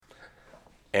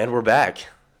And we're back.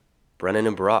 Brennan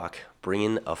and Brock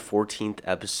bringing a 14th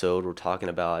episode. We're talking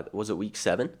about, was it week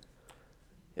 7?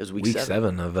 It was week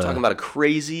 7. Of Talking about a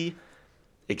crazy,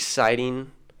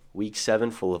 exciting week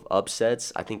 7 full of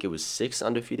upsets. I think it was 6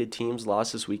 undefeated teams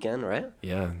lost this weekend, right?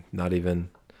 Yeah, not even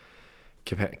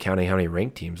counting how many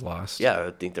ranked teams lost. Yeah,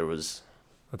 I think there was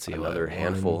Let's see, another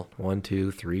handful. 1,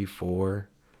 2, 3, 4,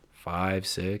 5,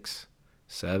 6,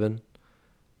 7,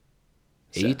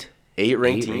 8. 8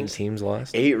 ranked teams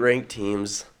lost. 8 ranked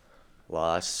teams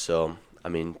lost. So, I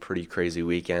mean, pretty crazy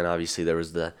weekend. Obviously, there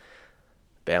was the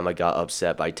Bama got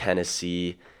upset by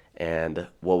Tennessee, and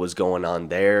what was going on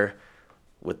there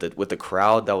with the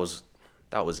crowd, that was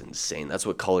insane. That's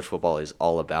what college football is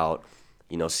all about.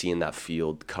 You know, seeing that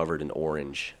field covered in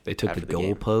orange. They took the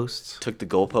goalposts. Took the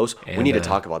goalpost. We need to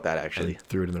talk about that, actually.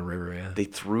 Threw it in the river, yeah. They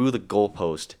threw the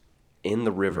goalpost in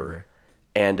the river.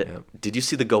 And Did you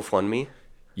see the GoFundMe?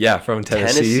 Yeah, from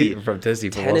Tennessee. From Tennessee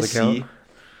football's account.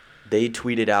 They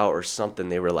tweeted out or something.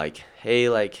 They were like, hey,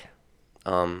 we're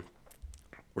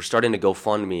starting to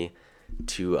GoFundMe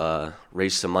to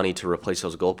raise some money to replace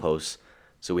those goalposts.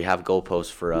 So we have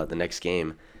goalposts for the next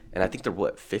game. And I think they're,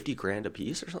 $50,000 a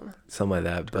piece or something? Something like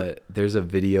that. But there's a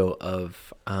video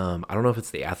of, I don't know if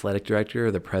it's the athletic director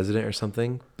or the president or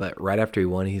something, but right after he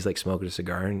won, he's like smoking a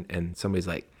cigar and somebody's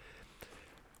like,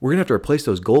 we're going to have to replace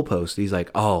those goalposts. He's like,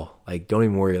 oh, like, don't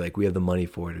even worry. Like, we have the money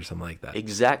for it or something like that.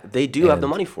 Exactly. They do have the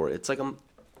money for it. It's like,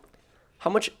 how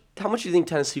much do you think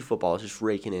Tennessee football is just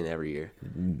raking in every year?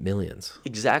 Millions.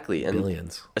 Exactly. And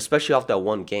billions. Especially off that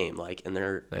one game. And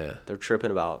they're tripping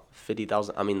about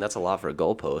 50,000. I mean, that's a lot for a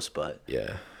goalpost, but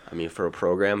yeah. I mean, for a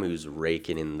program who's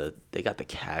raking in they got the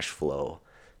cash flow,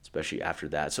 especially after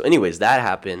that. So anyways, that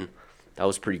happened. That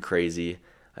was pretty crazy.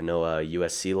 I know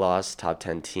USC lost, top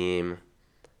 10 team.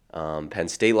 Penn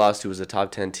State lost, who was a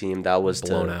top 10 team. That was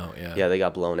blown out, yeah. Yeah, they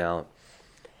got blown out.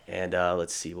 And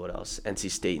let's see what else. NC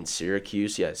State and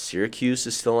Syracuse. Yeah, Syracuse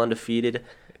is still undefeated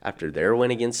after their win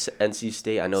against NC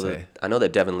State. I know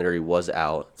that Devin Leary was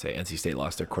out. Say NC State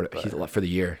lost their quarter. He's for the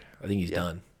year. I think he's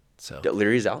done. So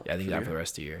Leary's out. Yeah, I think he's out for the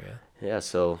rest of the year. Yeah. Yeah.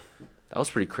 So that was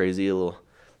pretty crazy. A little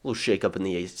shake up in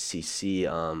the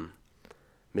ACC.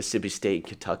 Mississippi State,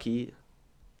 Kentucky.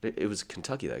 It was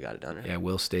Kentucky that got it done, right? Yeah,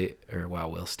 Will State.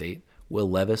 Will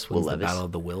Levis wins the Battle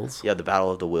of the Wills. Yeah, the Battle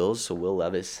of the Wills. So Will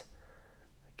Levis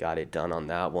got it done on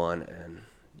that one. And,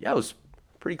 yeah, it was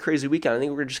a pretty crazy weekend. I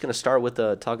think we're just going to start with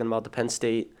talking about the Penn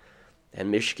State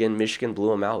and Michigan. Michigan blew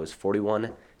them out. It was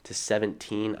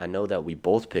 41-17. I know that we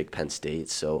both picked Penn State,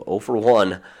 so 0 for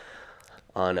 1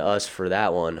 on us for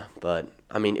that one. But,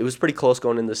 I mean, it was pretty close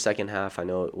going into the second half. I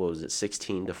know,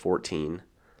 16-14.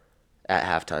 At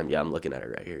halftime, yeah, I'm looking at it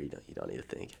right here. You don't need to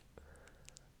think.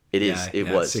 It is. It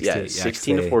was.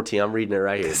 16-14. I'm reading it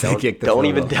right here. Don't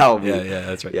even doubt me. Yeah,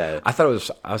 that's right. Yeah. I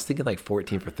was thinking like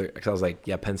 14 for 30 because I was like,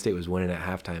 yeah, Penn State was winning at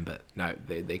halftime, but no,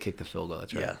 they kicked the field goal.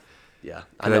 That's right. Yeah.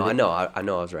 I know. I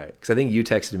was right. Because I think you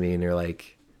texted me and you're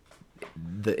like,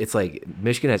 it's like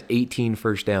Michigan has 18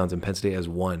 first downs and Penn State has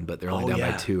 1, but they're only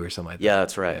down by 2 or something like that. Yeah,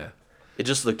 that's right. Yeah. It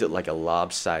just looked like a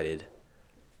lopsided.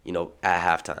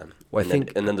 At halftime. Well,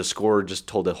 and then the score just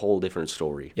told a whole different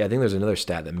story. Yeah, I think there's another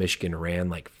stat that Michigan ran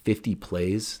like 50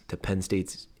 plays to Penn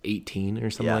State's 18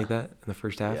 or something like that in the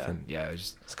first half. Yeah. And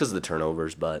it's because of the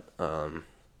turnovers. But, and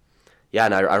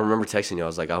I remember texting you. I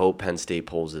was like, I hope Penn State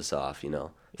pulls this off,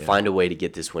 Find a way to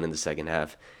get this win in the second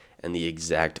half. And the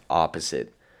exact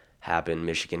opposite happened.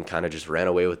 Michigan kind of just ran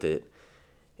away with it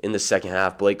in the second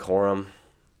half. Blake Corum,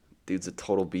 dude's a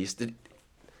total beast. He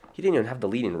didn't even have the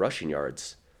leading rushing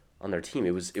yards on their team. It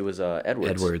was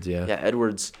Edwards. Yeah. Yeah,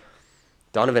 Edwards.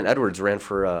 Donovan Edwards ran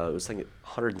for it was like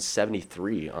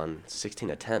 173 on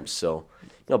 16 attempts. So,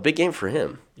 big game for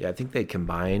him. Yeah, I think they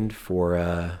combined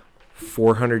for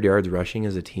 400 yards rushing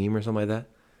as a team or something like that.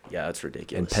 Yeah, that's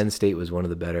ridiculous. And Penn State was one of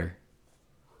the better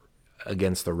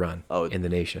against the run in the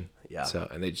nation. Yeah. So,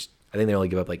 and I think they only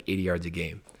give up like 80 yards a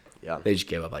game. Yeah. They just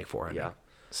gave up like 400. Yeah.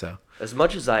 So, as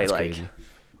much as I like crazy.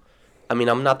 I mean,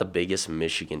 I'm not the biggest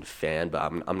Michigan fan, but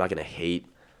I'm not going to hate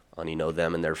on,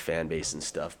 them and their fan base and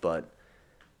stuff. But,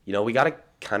 we got to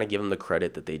kind of give them the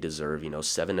credit that they deserve.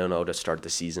 7-0 to start the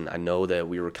season. I know that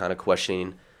we were kind of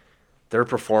questioning their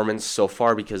performance so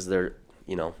far because they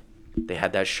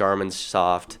had that Charmin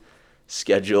soft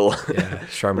schedule. Yeah,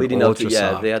 Charmin leading Ultra up to,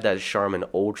 Soft. They had that Charmin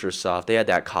Ultra Soft. They had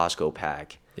that Costco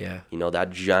pack. Yeah.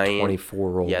 That giant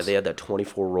 24 rolls. Yeah, they had that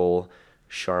 24 roll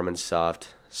Charmin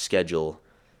soft schedule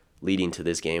leading to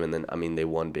this game, and then they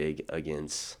won big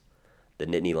against the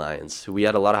Nittany Lions, who we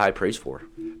had a lot of high praise for.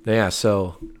 Yeah,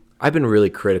 so I've been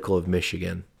really critical of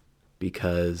Michigan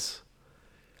because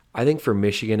I think for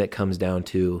Michigan it comes down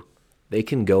to they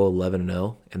can go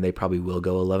 11-0, and they probably will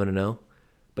go 11-0.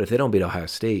 But if they don't beat Ohio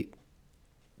State,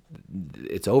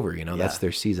 it's over. You know, that's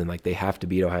their season. Like, they have to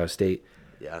beat Ohio State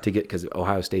to get, because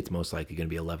Ohio State's most likely going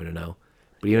to be 11-0.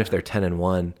 But even if they're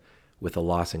 10-1 with a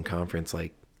loss in conference,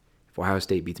 like if Ohio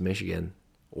State beats Michigan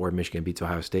or Michigan beats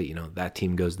Ohio State, you know, that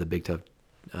team goes to the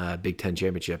Big Ten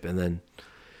championship, and then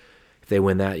if they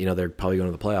win that, you know, they're probably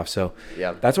going to the playoffs. So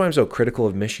that's why I'm so critical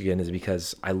of Michigan, is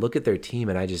because I look at their team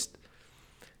and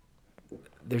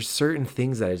there's certain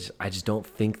things that I just don't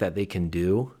think that they can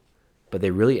do, but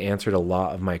they really answered a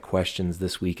lot of my questions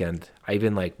this weekend. I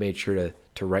even made sure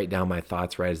to write down my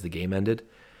thoughts right as the game ended.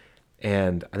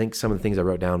 And I think some of the things I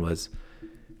wrote down was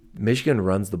Michigan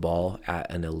runs the ball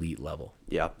at an elite level.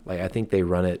 Yeah. I think they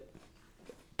run it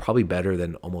probably better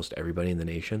than almost everybody in the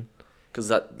nation. Because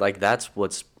that's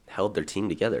what's held their team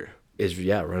together. Is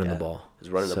running the ball.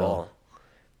 The ball.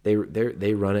 They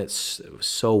run it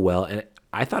so well, and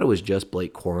I thought it was just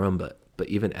Blake Corum, but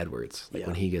even Edwards,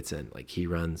 when he gets in, he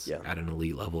runs at an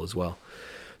elite level as well.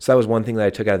 So that was one thing that I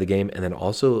took out of the game, and then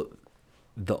also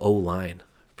the O-line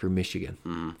for Michigan.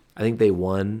 Mm-hmm. I think they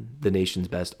won the nation's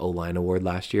best O-line award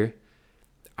last year.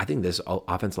 I think this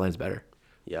offensive line's better.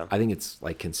 Yeah, I think it's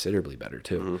considerably better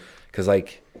too, because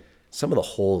some of the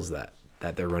holes that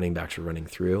their running backs were running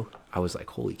through, I was like,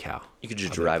 holy cow. You could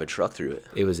just drive a truck through it.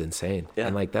 It was insane. Yeah.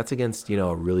 And that's against,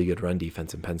 a really good run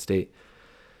defense in Penn State.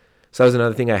 So that was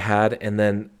another thing I had. And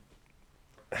then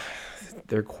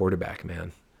their quarterback,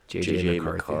 man, JJ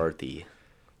McCarthy.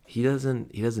 He doesn't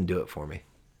do it for me.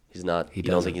 He's not. You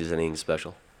don't think he's anything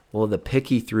special? Well, the pick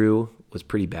he threw was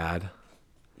pretty bad.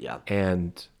 Yeah.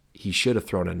 And he should have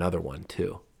thrown another one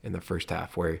too in the first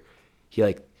half, where he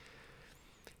I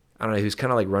don't know, he was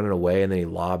kind of running away, and then he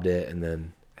lobbed it, and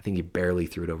then I think he barely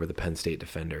threw it over the Penn State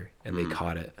defender, and they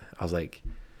caught it. I was like,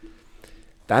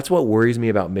 that's what worries me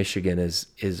about Michigan is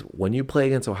when you play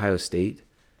against Ohio State,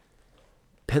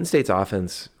 Penn State's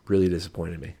offense really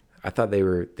disappointed me. I thought they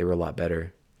were a lot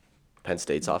better. Penn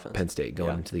State's offense? Penn State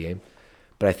going into the game.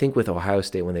 But I think with Ohio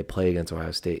State, when they play against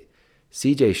Ohio State,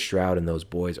 C.J. Stroud and those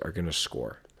boys are going to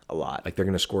score. A lot. They're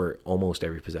going to score almost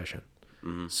every possession.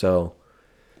 Mm-hmm. So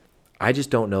I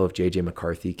just don't know if J.J.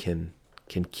 McCarthy can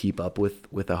keep up with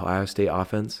the Ohio State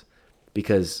offense,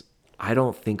 because I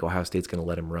don't think Ohio State's going to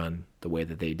let him run the way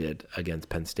that they did against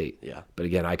Penn State. Yeah. But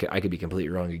again, I could be completely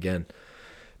wrong again,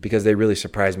 because they really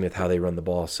surprised me with how they run the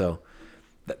ball. So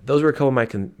those were a couple of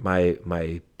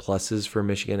my pluses for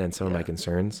Michigan and some of my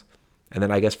concerns. And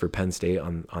then I guess for Penn State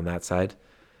on that side,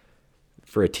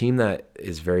 for a team that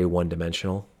is very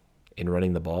one-dimensional in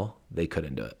running the ball, they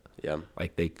couldn't do it. Yeah.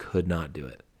 They could not do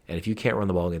it. And if you can't run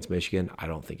the ball against Michigan, I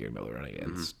don't think you're going to be able to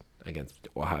run against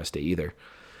Ohio State either.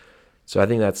 So I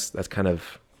think that's kind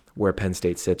of where Penn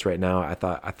State sits right now. I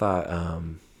thought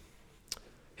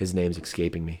his name's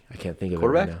escaping me. I can't think of it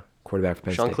right now. Quarterback for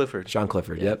Penn State. Sean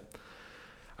Clifford, yep.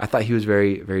 I thought he was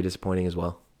very, very disappointing as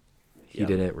well. He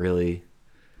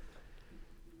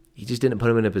just didn't put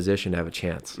him in a position to have a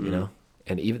chance, you know?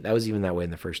 And that was even that way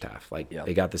in the first half.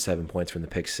 They got the 7 points from the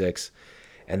pick six,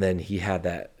 and then he had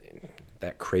that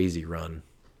crazy run,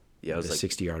 it was a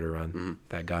 60-yarder run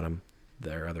that got him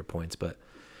their other points. But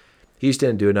he just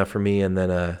didn't do enough for me. And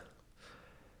then,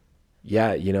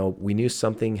 we knew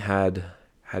something had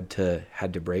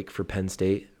to break for Penn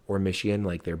State or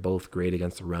Michigan. They're both great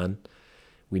against the run.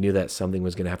 We knew that something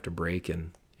was going to have to break,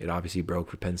 and it obviously broke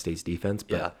for Penn State's defense.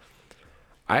 But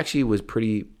I actually was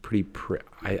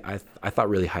I thought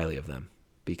really highly of them,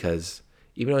 because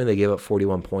even though they gave up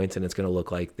 41 points and it's going to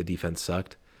look like the defense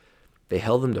sucked, they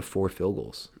held them to 4 field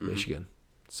goals, Michigan.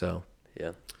 So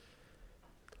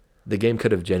the game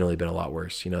could have genuinely been a lot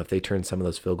worse. If they turned some of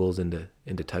those field goals into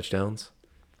touchdowns,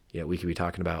 we could be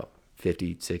talking about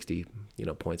 50, 60,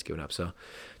 points given up. So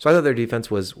I thought their defense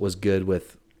was good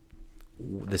with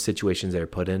the situations they were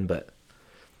put in, but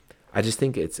I just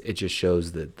think it just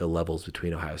shows the levels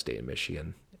between Ohio State and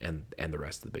Michigan and the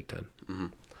rest of the Big Ten. Mm-hmm.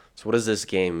 So what does this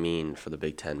game mean for the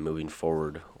Big Ten moving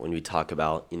forward when we talk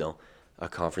about, a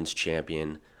conference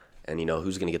champion and,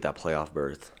 who's going to get that playoff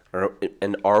berth?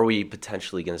 And are we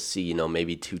potentially going to see,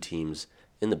 maybe 2 teams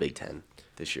in the Big Ten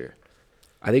this year?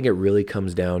 I think it really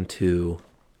comes down to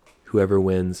whoever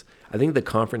wins. I think the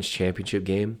conference championship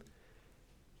game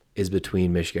is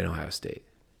between Michigan and Ohio State.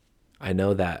 I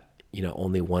know that,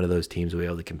 only one of those teams will be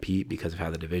able to compete because of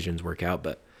how the divisions work out,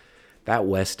 but that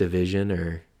West Division,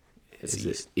 or is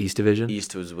it East Division?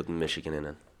 East was with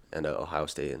Michigan and Ohio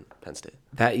State and Penn State.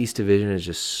 That East Division is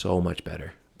just so much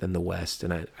better than the West,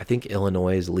 and I think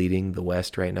Illinois is leading the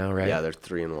West right now, right? Yeah, they're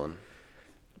 3-1.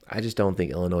 I just don't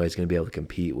think Illinois is going to be able to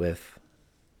compete with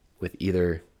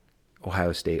either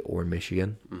Ohio State or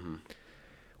Michigan. Mm-hmm.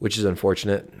 which is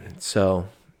unfortunate. So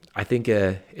I think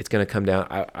it's going to come down.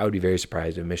 I would be very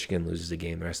surprised if Michigan loses a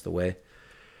game the rest of the way.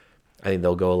 I think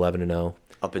they'll go 11-0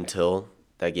 Up until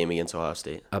that game against Ohio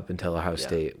State. up until Ohio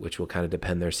State, which will kind of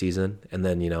depend their season. And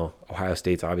then, Ohio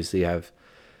State's obviously have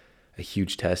a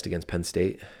huge test against Penn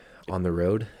State on the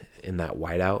road in that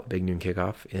whiteout, big noon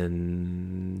kickoff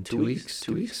in 2 weeks.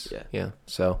 2 weeks. Yeah. Yeah.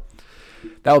 So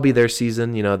that will be their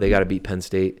season. They got to beat Penn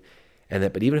State.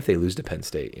 But even if they lose to Penn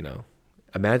State,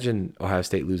 imagine Ohio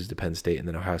State loses to Penn State and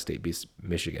then Ohio State beats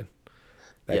Michigan.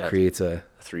 That creates a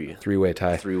three-way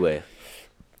tie. Three-way.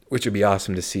 Which would be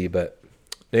awesome to see. But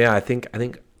yeah, I think.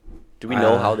 Do we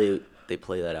know how they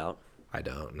play that out? I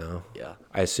don't know. Yeah.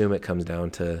 I assume it comes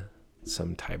down to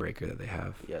some tiebreaker that they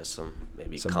have. Yeah, some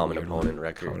common opponent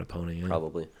record. Common opponent, yeah.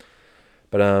 Probably.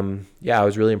 But I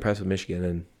was really impressed with Michigan,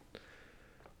 and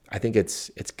I think it's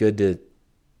good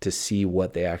to see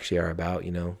what they actually are about.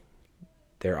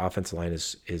 Their offensive line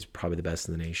is probably the best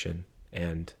in the nation,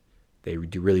 and they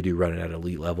really do run it at an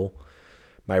elite level.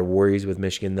 My worries with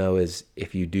Michigan, though, is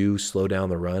if you do slow down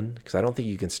the run, because I don't think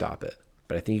you can stop it,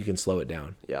 but I think you can slow it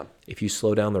down. Yeah. If you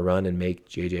slow down the run and make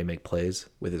JJ make plays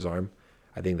with his arm,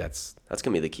 I think that's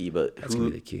gonna be the key. But that's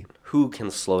gonna be the key. Who can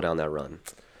slow down that run?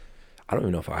 I don't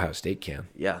even know if Ohio State can.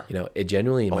 Yeah. It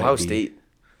genuinely might be. Ohio State,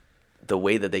 the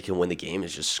way that they can win the game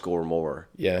is just score more.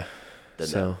 Yeah.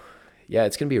 So,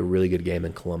 it's going to be a really good game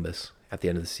in Columbus at the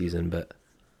end of the season. But,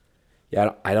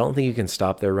 yeah, I don't think you can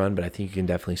stop their run, but I think you can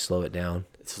definitely slow it down.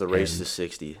 It's the race to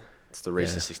 60. It's the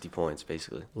race to 60 points,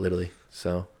 basically. Literally.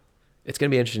 So, it's going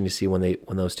to be interesting to see when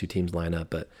those two teams line up.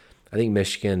 But I think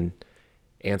Michigan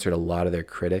answered a lot of their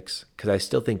critics, because I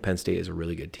still think Penn State is a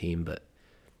really good team, but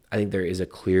I think there is a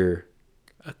clear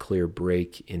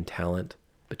break in talent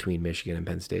between Michigan and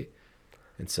Penn State.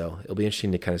 And so it'll be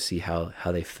interesting to kind of see how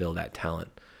they fill that talent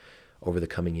over the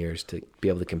coming years to be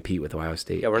able to compete with Ohio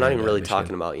State. Yeah, we're not even really Michigan.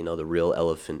 talking about, the real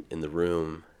elephant in the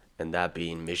room, and that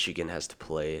being Michigan has to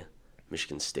play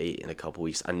Michigan State in a couple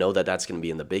weeks. I know that that's going to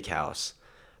be in the big house,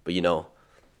 but,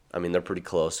 they're pretty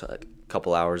close. A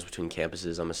couple hours between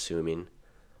campuses, I'm assuming.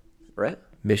 Right?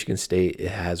 Michigan State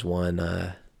has won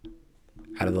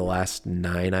out of the last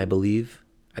 9, I believe.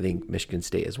 I think Michigan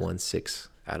State has won 6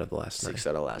 out of the last 9. 6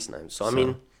 out of the last 9.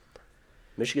 So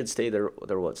Michigan State, they're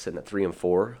sitting at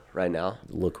 3-4 right now.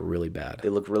 Look really bad. They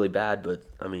look really bad, but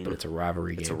but it's a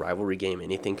rivalry game. It's a rivalry game.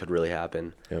 Anything could really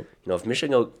happen. Yep. If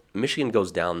Michigan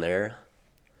goes down there,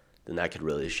 then that could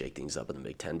really shake things up in the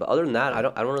Big Ten. But other than that, I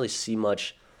don't really see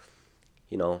much,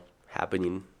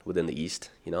 happening within the East.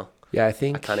 Yeah, I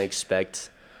kind of expect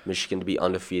Michigan to be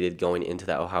undefeated going into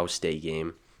that Ohio State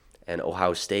game, and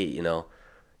Ohio State,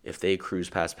 if they cruise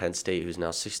past Penn State, who's now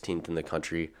 16th in the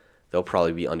country, they'll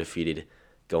probably be undefeated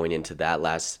going into that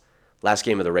last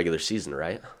game of the regular season,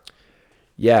 right?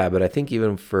 Yeah, but I think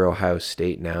even for Ohio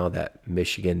State now that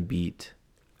Michigan beat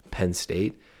Penn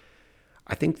State,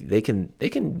 I think they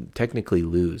can technically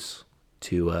lose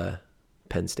to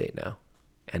Penn State now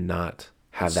and not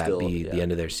have that be the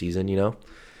end of their season,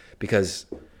 because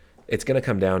it's going to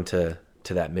come down to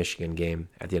that Michigan game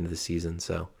at the end of the season.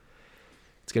 So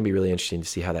it's going to be really interesting to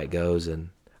see how that goes. And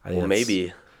I think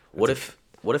maybe what if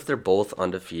they're both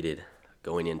undefeated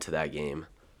going into that game,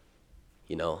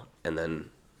 and then,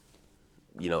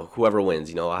 whoever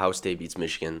wins, Ohio State beats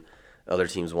Michigan, other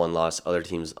teams 1 loss, other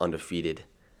teams undefeated,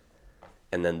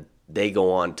 and then they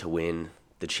go on to win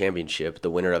the championship, the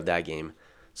winner of that game.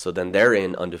 So then they're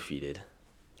in undefeated,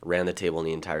 ran the table in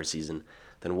the entire season.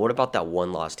 Then what about that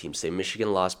 1-loss team? Say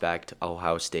Michigan lost back to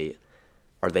Ohio State.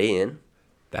 Are they in?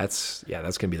 That's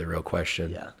going to be the real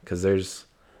question. Yeah. Because there's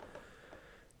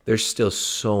still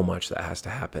so much that has to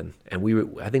happen. And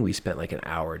I think we spent like an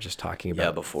hour just talking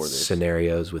about before this.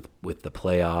 Scenarios with the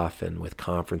playoff and with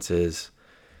conferences.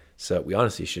 So we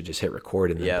honestly should just hit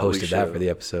record and then posted that for the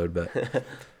episode.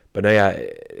 But no, yeah,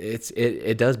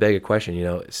 it does beg a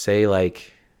question. Say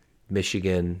like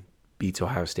Michigan beats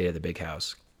Ohio State at the Big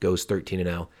House, goes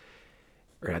 13-0,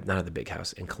 or not at the Big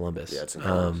House, in Columbus. Yeah, it's in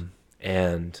Columbus.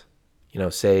 And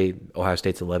say Ohio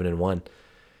State's 11-1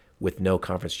 with no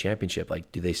conference championship.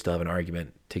 Like, do they still have an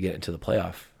argument to get into the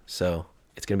playoff? So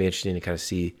it's going to be interesting to kind of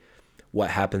see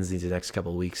what happens these next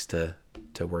couple of weeks to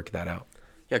work that out.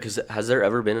 Yeah, because has there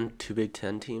ever been 2 Big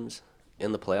Ten teams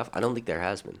in the playoff? I don't think there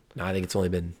has been. No, I think it's only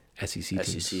been SEC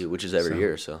teams. SEC, which is every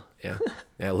year. So yeah,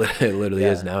 it literally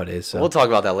is nowadays. So we'll talk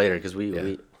about that later because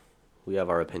we have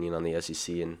our opinion on the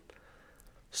SEC, and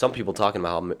some people talking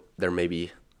about how there may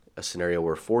be a scenario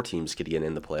where 4 teams could get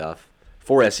in the playoff,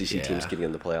 4 SEC teams could get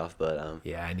in the playoff. But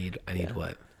I need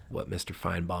what Mr.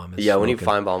 Feinbaum is. Yeah, we smoking. need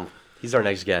Feinbaum. He's our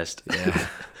next guest. Yeah.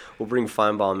 We'll bring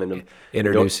Feinbaum into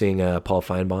Introducing Paul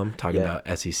Feinbaum, talking Yeah. about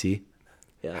SEC,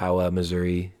 Yeah. how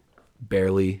Missouri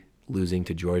barely losing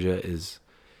to Georgia is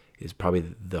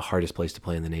probably the hardest place to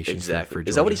play in the nation. Exactly. For Georgia.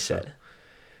 Is that what he So said?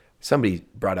 somebody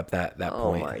brought up that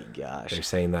Oh point. my gosh. They're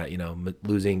saying that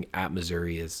losing at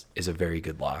Missouri is a very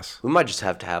good loss. We might just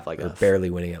have to have like Or barely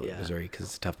winning at yeah. Missouri because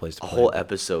it's a tough place to a play. whole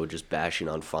episode just bashing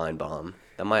on Feinbaum.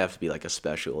 That might have to be like a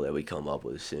special that we come up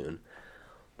with soon.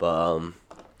 But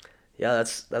yeah,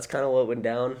 that's kind of what went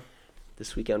down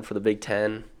this weekend for the Big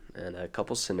Ten, and a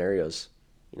couple scenarios,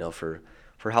 for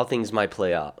how things might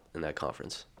play out in that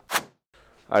conference. All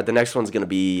right, the next one's gonna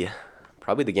be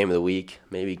probably the game of the week,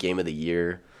 maybe game of the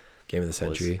year. Game of the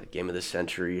century. Game of the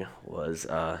century was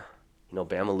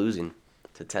Bama losing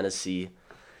to Tennessee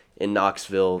in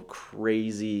Knoxville.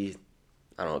 Crazy,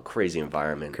 I don't know, crazy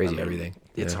environment. Crazy everything.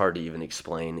 It's hard to even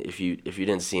explain. If you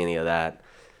didn't see any of that,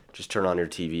 just turn on your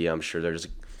TV. I'm sure there's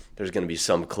going to be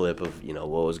some clip of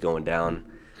what was going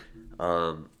down.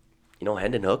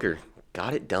 Hendon Hooker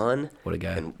got it done. What a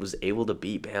guy. And was able to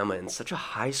beat Bama in such a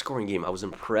high scoring game. I was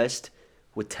impressed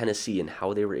with Tennessee and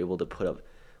how they were able to put up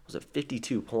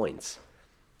 52 points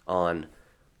on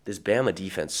this Bama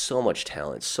defense. So much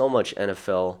talent, so much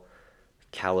NFL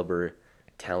caliber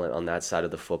talent on that side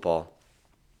of the football.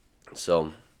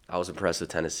 So I was impressed with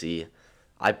Tennessee.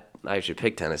 I actually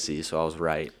picked Tennessee, so I was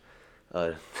right.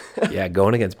 Yeah,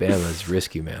 going against Bama is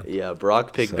risky, man. Yeah,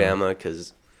 Brock picked Bama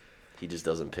because he just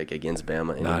doesn't pick against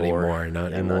Bama anymore.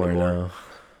 Not anymore. No.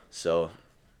 So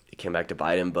it came back to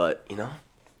bite him, but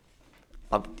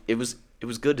it was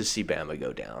good to see Bama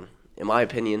go down. In my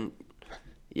opinion,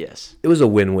 yes. It was a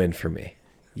win-win for me.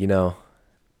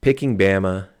 Picking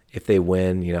Bama, if they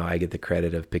win, I get the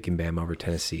credit of picking Bama over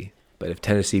Tennessee. But if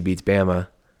Tennessee beats Bama,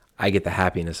 I get the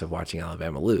happiness of watching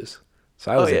Alabama lose.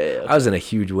 So I was in a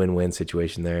huge win-win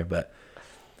situation there,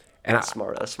 That's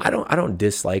smart. I don't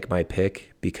dislike my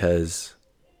pick because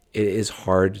it is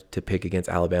hard to pick against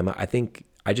Alabama.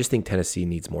 I just think Tennessee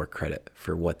needs more credit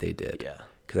for what they did. Yeah.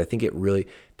 Because I think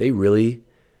they really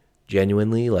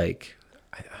genuinely, like,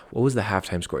 what was the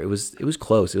halftime score? It was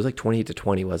close. It was like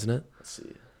 28-20, wasn't it? Let's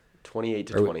see.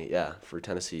 28-20, yeah, for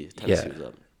Tennessee. Tennessee was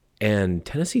up. And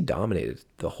Tennessee dominated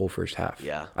the whole first half.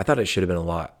 Yeah. I thought it should have been a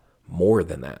lot more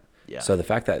than that. Yeah. So the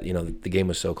fact that, the game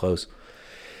was so close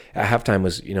at halftime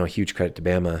was, a huge credit to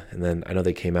Bama. And then I know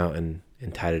they came out and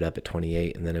tied it up at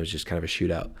 28, and then it was just kind of a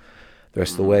shootout the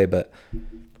rest of the way. But,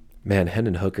 man,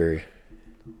 Hendon Hooker,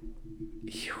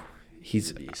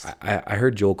 he's – I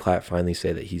heard Joel Klatt finally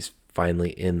say that he's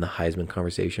finally in the Heisman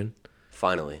conversation.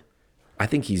 Finally. I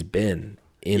think he's been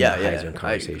in the Heisman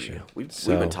conversation. We've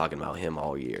been talking about him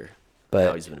all year. But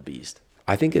now he's been a beast.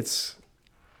 I think it's –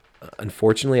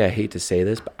 unfortunately, I hate to say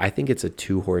this, but I think it's a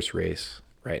two-horse race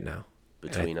right now.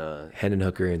 Between Hendon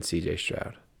Hooker and C.J.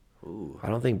 Stroud. Ooh. I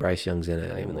don't think Bryce Young's in it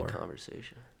Not even anymore. the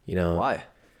conversation. Why?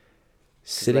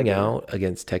 Sitting out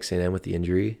against Texas A&M with the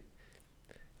injury,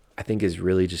 I think is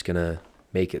really just going to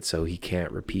make it so he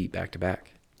can't repeat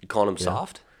back-to-back. You calling him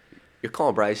soft? You're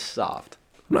calling Bryce soft.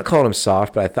 I'm not calling him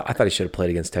soft, but I thought he should have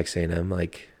played against Texas A&M.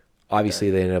 Like,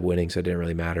 obviously they ended up winning, so it didn't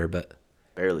really matter. But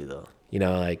barely though.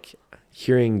 Like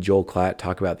hearing Joel Klatt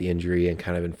talk about the injury and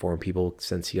kind of inform people,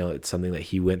 since it's something that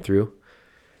he went through,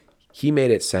 he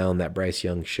made it sound that Bryce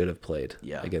Young should have played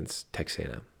against Texas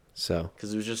A&M. So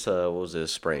because it was just what was it, a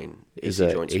sprain?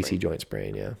 AC joint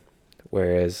sprain, yeah.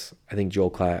 Whereas I think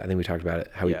Joel Klatt, I think we talked about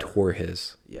it, how he tore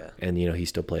his. Yeah. And he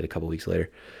still played a couple weeks later.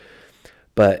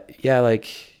 But yeah,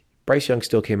 like Bryce Young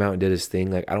still came out and did his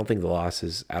thing. Like I don't think the loss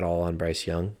is at all on Bryce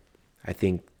Young. I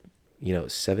think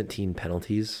 17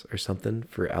 penalties or something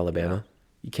for Alabama.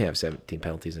 You can't have 17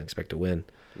 penalties and expect to win.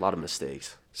 A lot of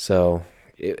mistakes. So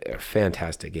a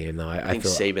fantastic game though. I think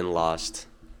Saban lost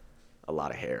a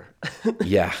lot of hair.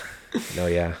 Yeah. No,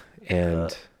 yeah.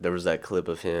 And there was that clip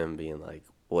of him being like,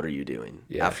 "What are you doing?"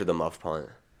 after the muff punt.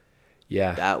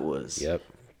 Yeah. That was. Yep.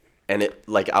 And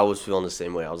I was feeling the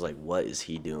same way. I was like, "What is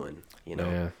he doing?"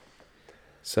 Yeah.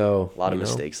 So a lot of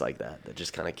mistakes like that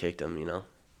just kind of kicked him.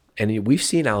 And we've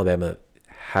seen Alabama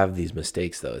have these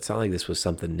mistakes though. It's not like this was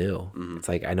something new. Mm-hmm. It's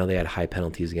like I know they had high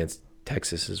penalties against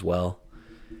Texas as well.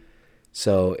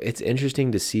 So it's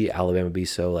interesting to see Alabama be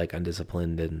so like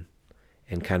undisciplined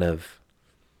and kind of.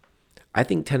 I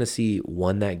think Tennessee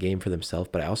won that game for themselves,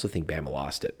 but I also think Bama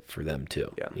lost it for them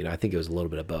too. Yeah. I think it was a little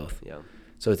bit of both. Yeah.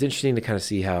 So it's interesting to kind of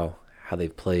see how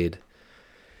they've played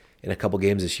in a couple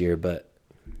games this year, but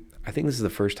I think this is the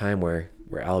first time where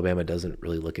Alabama doesn't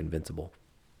really look invincible.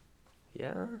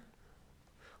 Yeah.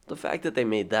 The fact that they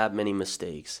made that many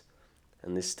mistakes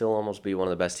and they still almost be one of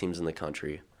the best teams in the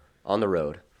country on the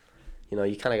road,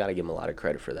 You kind of got to give them a lot of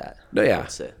credit for that. No, I yeah,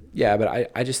 would say. yeah,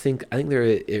 but I just think there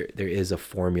is a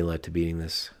formula to beating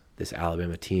this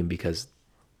Alabama team because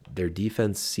their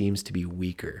defense seems to be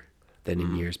weaker than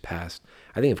in years past.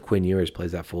 I think if Quinn Ewers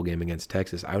plays that full game against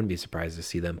Texas, I wouldn't be surprised to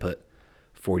see them put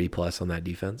 40 plus on that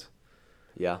defense.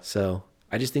 Yeah. So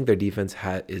I just think their defense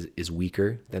is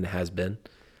weaker than it has been,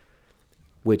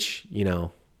 which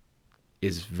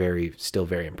is still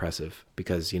very impressive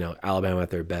because Alabama at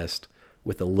their best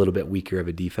with a little bit weaker of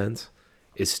a defense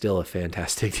is still a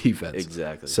fantastic defense.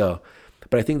 Exactly. So,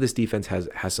 but I think this defense has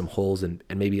some holes and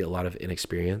maybe a lot of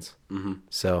inexperience. Mm-hmm.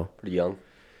 So Pretty young.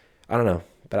 I don't know,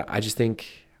 but I think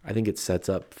it sets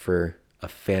up for a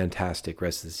fantastic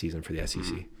rest of the season for the SEC.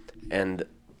 Mm-hmm. And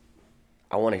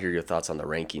I want to hear your thoughts on the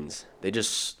rankings.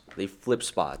 They flip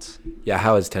spots. Yeah,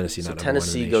 how is Tennessee So not number one in the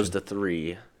Tennessee nation? goes to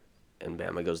 3, and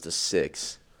Bama goes to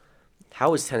 6.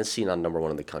 How is Tennessee not number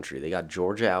 1 in the country? They got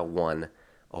Georgia at 1,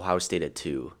 Ohio State at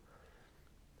 2.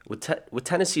 With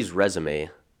Tennessee's resume,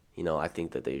 I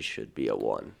think that they should be at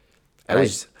 1.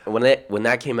 And when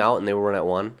that came out and they were at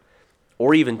 1,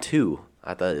 or even 2,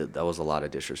 I thought that was a lot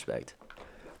of disrespect.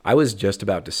 I was just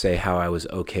about to say how I was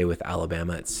okay with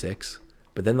Alabama at 6,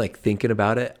 but then thinking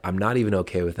about it, I'm not even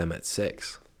okay with them at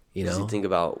 6. Because you think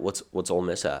about what's Ole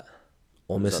Miss at?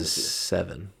 Ole Miss is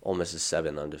 7. Ole Miss is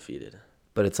 7 undefeated.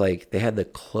 But it's they had the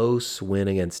close win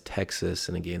against Texas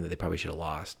in a game that they probably should have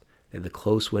lost. They had the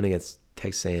close win against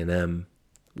Texas A&M,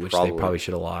 which they probably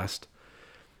should have lost.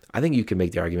 I think you could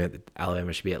make the argument that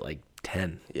Alabama should be at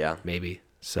 10. Yeah. Maybe.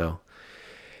 So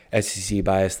SEC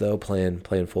bias though, playing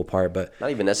full part, but not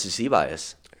even SEC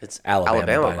bias. It's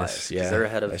Alabama bias. Yeah, they're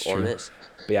ahead of Ole Miss.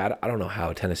 But yeah, I don't know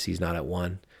how Tennessee's not at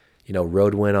 1.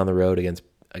 Road win on the road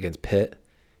against Pitt.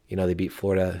 They beat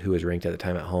Florida, who was ranked at the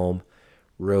time at home.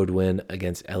 Road win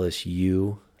against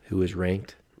LSU, who was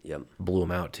ranked. Yep. Blew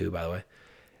them out too, by the way.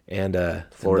 And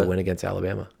Florida the win against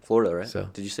Alabama. Florida, right? So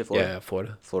did you say Florida? Yeah,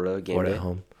 Florida. Florida game Florida day. at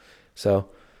home. So,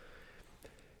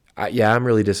 I'm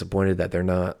really disappointed that they're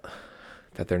not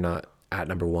at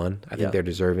number 1. I think they're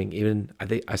deserving. I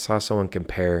think I saw someone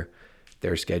compare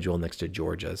their schedule next to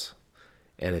Georgia's,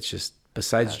 and it's just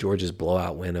besides Georgia's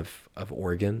blowout win of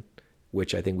Oregon,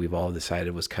 which I think we've all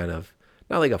decided was kind of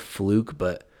not like a fluke,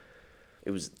 but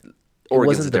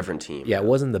Oregon's a different team. Yeah, it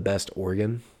wasn't the best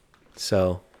Oregon.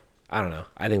 So I don't know.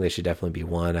 I think they should definitely be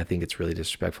 1. I think it's really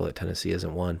disrespectful that Tennessee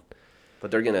isn't 1.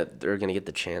 But they're gonna get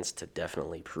the chance to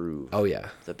definitely prove. Oh yeah,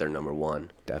 that they're number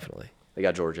 1. Definitely. They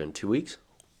got Georgia in 2 weeks.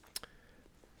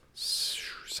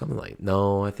 Something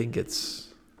no, I think it's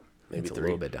maybe 3. a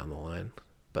little bit down the line,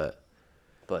 but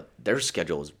their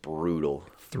schedule is brutal.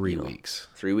 3 weeks.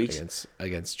 3 weeks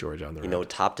against Georgia on the road.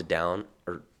 Top to down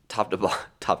or top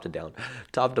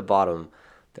to bottom,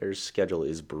 their schedule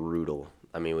is brutal.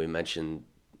 I mean, we mentioned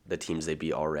the teams they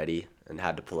beat already and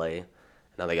had to play.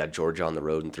 Now they got Georgia on the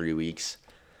road in 3 weeks.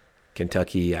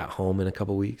 Kentucky at home in a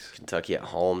couple weeks. Kentucky at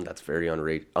home, that's very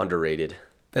underrated.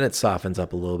 Then it softens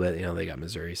up a little bit. They got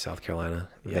Missouri, South Carolina,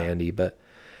 Vandy, but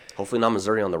hopefully not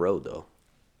Missouri on the road though.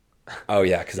 Oh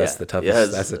yeah, because that's the toughest.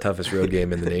 Yes. That's the toughest road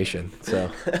game in the nation. So,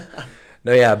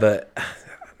 no, yeah, but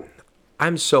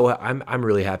I'm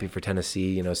really happy for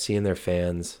Tennessee. Seeing their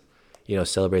fans,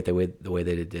 celebrate the way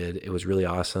they did. It was really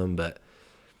awesome. But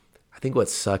I think what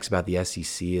sucks about the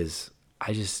SEC is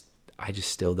I just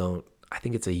still don't. I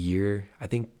think it's a year. I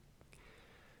don't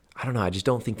know. I just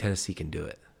don't think Tennessee can do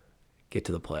it. Get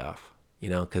to the playoff.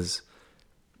 Because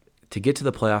to get to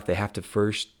the playoff, they have to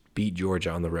first beat Georgia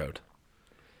on the road.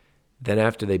 Then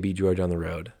after they beat Georgia on the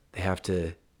road, they have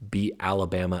to beat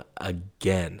Alabama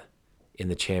again in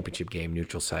the championship game,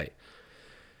 neutral site.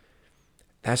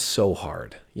 That's so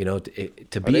hard,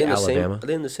 to beat Alabama. Are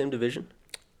they in the same division?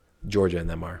 Georgia and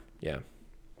them are, yeah.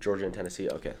 Georgia and Tennessee,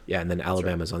 okay. Yeah, and then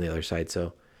Alabama's on the other side.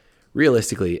 So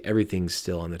realistically, everything's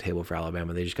still on the table for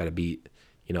Alabama. They just got to beat,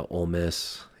 Ole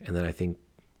Miss, and then I think,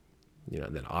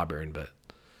 then Auburn. But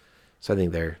so I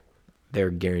think they're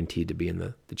guaranteed to be in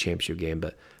the championship game.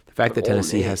 But the fact that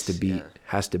Tennessee has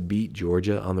to beat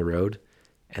Georgia on the road,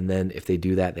 and then if they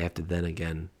do that, they have to then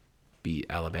again beat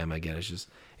Alabama again.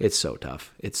 It's so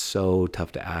tough. It's so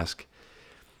tough to ask.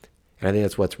 And I think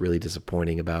that's what's really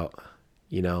disappointing about,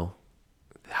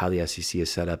 how the SEC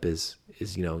is set up is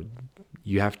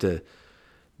you have to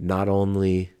not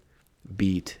only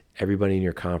beat everybody in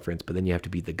your conference, but then you have to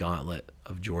beat the gauntlet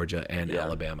of Georgia and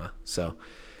Alabama. So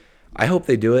I hope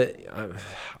they do it.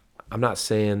 I'm not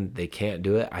saying they can't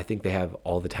do it. I think they have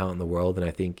all the talent in the world, and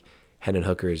I think Hendon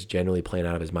Hooker is generally playing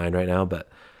out of his mind right now, but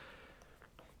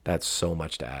that's so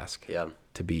much to ask. Yeah.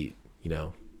 To beat,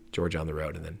 Georgia on the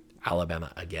road and then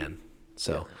Alabama again.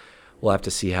 So we'll have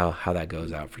to see how that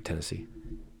goes out for Tennessee.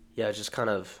 Yeah, it's just kind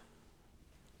of,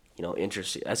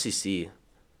 interesting. SEC is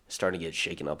starting to get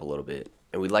shaken up a little bit,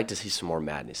 and we'd like to see some more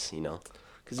madness,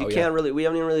 because Oh yeah, we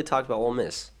haven't even really talked about Ole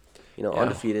Miss, yeah.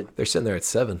 undefeated. They're sitting there at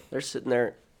 7. They're sitting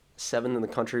there, seventh in the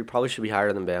country. Probably should be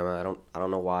higher than Bama. I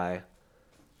don't know why.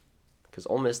 Because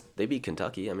Ole Miss, they beat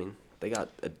Kentucky. I mean, they got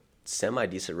a semi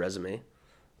decent resume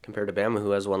compared to Bama,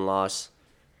 who has one loss,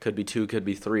 could be two, could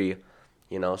be three.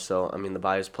 So I mean, the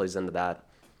bias plays into that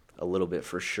a little bit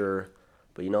for sure.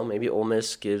 But maybe Ole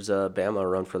Miss gives Bama a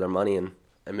run for their money, and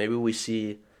maybe we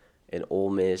see an Ole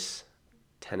Miss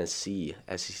Tennessee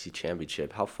SEC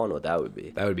championship. How fun would that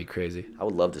be? That would be crazy. I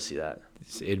would love to see that.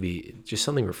 It'd be just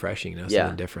something refreshing, Yeah,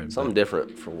 something different. something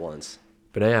different for once.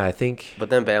 But yeah, I think. But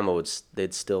then Bama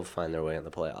they'd still find their way in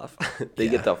the playoff. They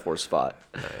get that fourth spot.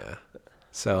 Yeah.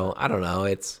 So I don't know.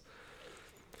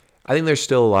 I think there's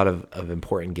still a lot of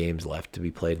important games left to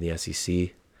be played in the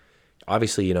SEC.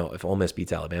 Obviously, if Ole Miss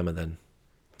beats Alabama, then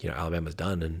Alabama's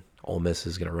done, and Ole Miss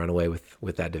is going to run away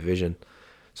with that division.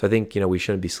 So I think we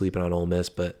shouldn't be sleeping on Ole Miss,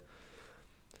 but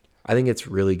I think it's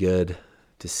really good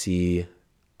to see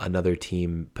another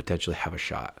team potentially have a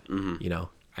shot.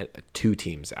 Mm-hmm. Two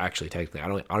teams actually technically. I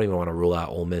don't even want to rule out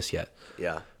Ole Miss yet.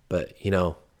 Yeah. But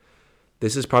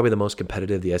this is probably the most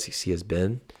competitive the SEC has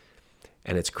been,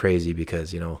 and it's crazy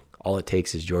because all it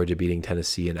takes is Georgia beating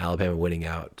Tennessee and Alabama winning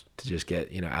out to just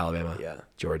get Alabama,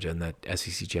 Georgia, in that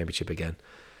SEC championship again.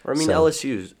 Or I mean, so,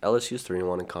 LSU's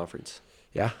 3-1 in conference.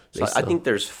 Yeah. So I think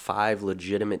there's 5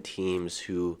 legitimate teams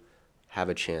who have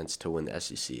a chance to win the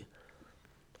SEC.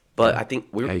 But I think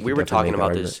we were talking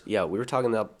about this. Yeah, we were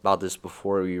talking about this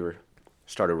before we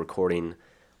started recording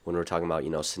when we were talking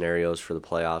about scenarios for the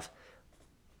playoff.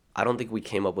 I don't think we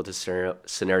came up with a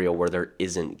scenario where there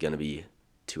isn't going to be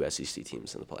 2 SEC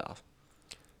teams in the playoff.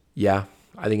 Yeah,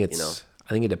 I think I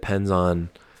think it depends on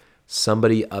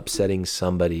somebody upsetting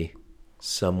somebody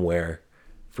somewhere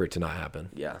for it to not happen.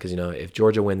 Yeah. Because if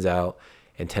Georgia wins out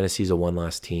and Tennessee's a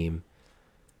one-loss team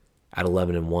at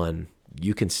 11-1,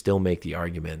 you can still make the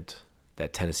argument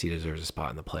that Tennessee deserves a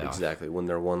spot in the playoff. Exactly. When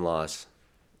their one loss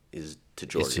is to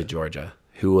Georgia. It's to Georgia.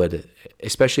 Who would,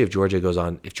 especially if Georgia goes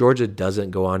on, if Georgia doesn't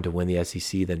go on to win the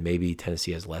SEC, then maybe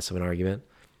Tennessee has less of an argument.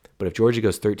 But if Georgia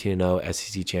goes 13-0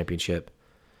 SEC championship,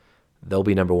 they'll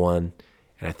be number 1.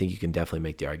 And I think you can definitely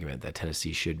make the argument that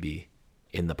Tennessee should be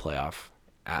in the playoff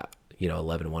at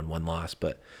 11-1, one loss.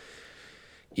 But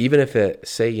even if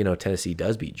Tennessee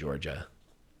does beat Georgia,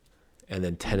 and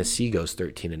then Tennessee goes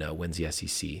 13-0, wins the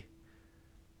SEC,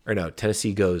 or no,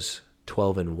 Tennessee goes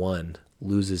 12-1,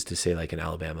 loses to say like an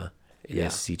Alabama in the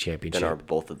SEC championship. Then are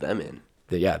both of them in?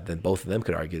 Then both of them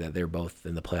could argue that they're both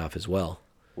in the playoff as well.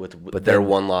 But their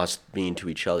one loss being to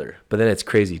each other. But then it's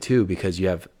crazy too because you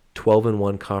have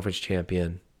 12-1 conference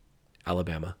champion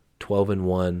Alabama,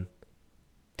 12-1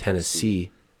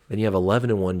 Tennessee, then you have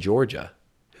 11-1 Georgia,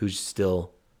 who's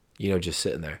still, just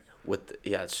sitting there.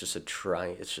 It's just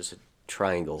a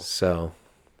triangle. So,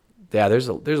 yeah, there's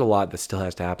a lot that still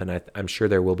has to happen. I'm sure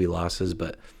there will be losses,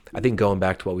 but I think going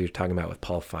back to what we were talking about with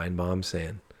Paul Feinbaum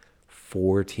saying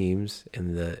 4 teams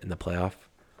in the playoff,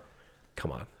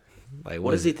 come on. Like,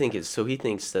 what does he think? So he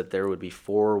thinks that there would be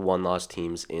 4 one-loss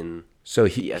teams in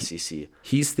the SEC.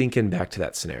 He's thinking back to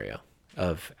that scenario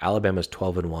of Alabama's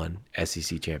 12-1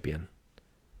 SEC champion,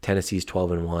 Tennessee's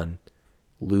 12-1,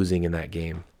 losing in that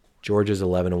game. Georgia's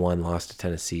 11-1, lost to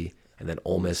Tennessee, and then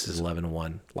Ole Miss is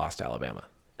 11-1, lost to Alabama.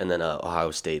 And then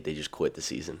Ohio State, they just quit the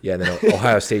season. Yeah, and then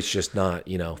Ohio State's just not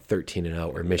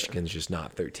 13-0, or Michigan's just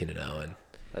not 13-0, and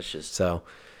that's just so.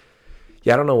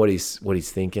 Yeah, I don't know what he's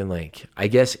thinking. Like, I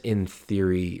guess in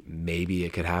theory, maybe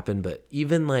it could happen, but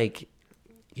even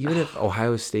if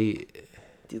Ohio State,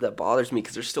 dude, that bothers me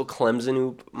because there's still Clemson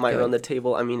who might run the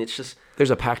table. I mean, it's just there's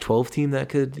a Pac-12 team that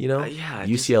could,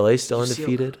 UCLA's still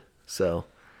undefeated. So,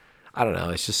 I don't know.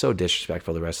 It's just so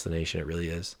disrespectful to the rest of the nation. It really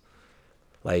is.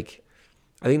 Like,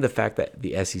 I think the fact that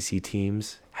the SEC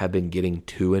teams have been getting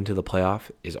 2 into the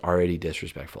playoff is already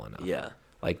disrespectful enough. Yeah.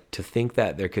 Like, to think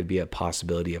that there could be a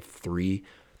possibility of 3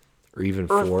 or even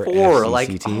 4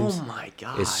 SEC teams oh my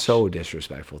gosh, is so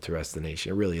disrespectful to the rest of the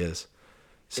nation. It really is.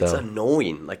 So, it's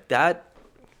annoying. Like, that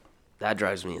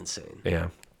drives me insane. Yeah.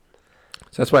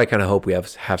 So that's why I kind of hope we have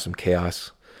some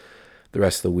chaos the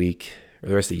rest of the week, or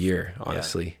the rest of the year,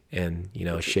 honestly, and,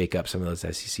 shake up some of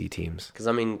those SEC teams. Because,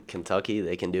 I mean, Kentucky,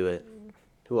 they can do it.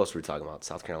 Who else were we talking about?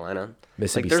 South Carolina?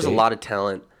 Mississippi there's State. a lot of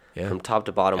talent from top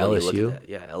to bottom. LSU. When you look at that.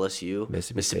 Yeah, LSU.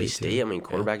 Mississippi State. I mean,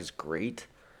 quarterback is great.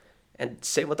 And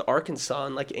same with Arkansas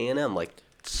and, A&M.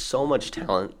 So much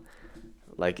talent.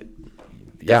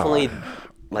 Definitely,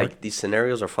 these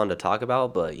scenarios are fun to talk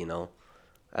about, but,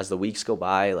 as the weeks go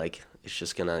by, it's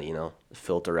just going to,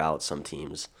 filter out some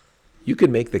teams. You could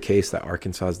make the case that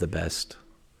Arkansas is the best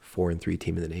 4-3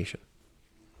 team in the nation.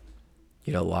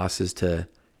 Losses to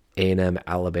A&M,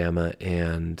 Alabama,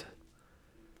 and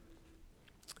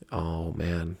oh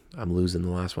man, I'm losing the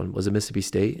last one. Was it Mississippi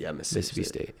State? Yeah, Mississippi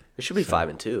State. It should be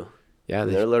 5-2. Yeah,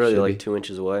 They're literally like be. 2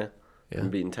 inches away Yeah. from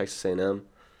beating Texas A&M.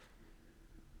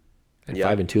 And 5-2,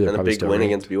 they're and a probably big still win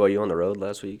ranked. against BYU on the road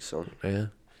last week. So Yeah, and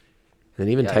then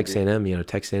even Yeah, I Texas agree. A&M.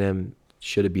 Texas A&M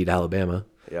should have beat Alabama.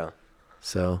 yeah,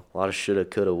 So a lot of shoulda,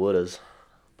 coulda, wouldas,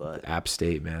 but App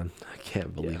State, man, I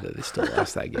can't believe that they still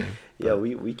lost that game. yeah,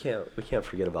 we can't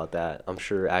forget about that. I'm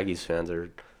sure Aggies fans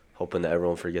are hoping that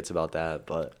everyone forgets about that,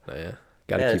 but Yeah,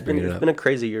 gotta yeah, keep bringing it it's up. been a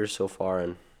crazy year so far,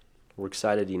 and we're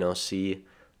excited, see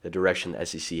the direction the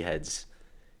SEC heads,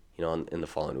 in the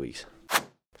following weeks.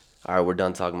 All right, we're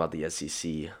done talking about the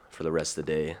SEC for the rest of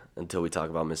the day until we talk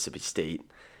about Mississippi State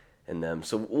and them.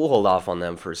 So we'll hold off on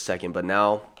them for a second. But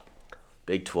now,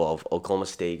 Big 12, Oklahoma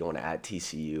State going at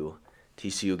TCU.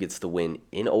 TCU gets the win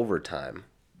in overtime.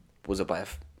 Was it by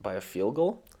a field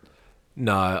goal?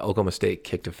 Nah, Oklahoma State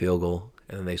kicked a field goal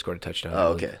and then they scored a touchdown. Oh,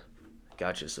 okay.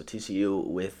 Gotcha. So TCU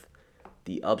with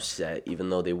the upset,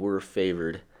 even though they were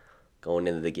favored going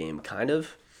into the game. Kind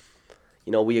of,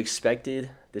 we expected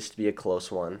this to be a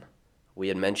close one. We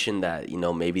had mentioned that,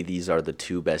 maybe these are the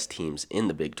two best teams in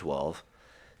the Big 12.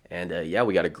 And,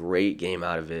 we got a great game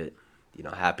out of it.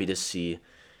 Happy to see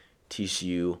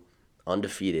TCU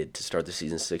undefeated to start the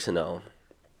season 6-0.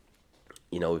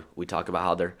 We talk about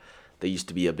how they used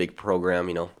to be a big program,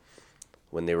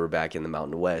 when they were back in the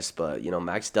Mountain West. But,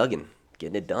 Max Duggan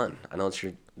getting it done. I know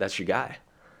that's your guy.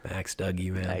 Max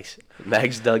Dougie, man.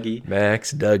 Max Dougie.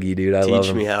 Max Dougie, dude. I love him.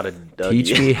 Teach me how to Dougie.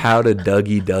 Teach me how to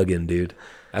Dougie Duggan, dude.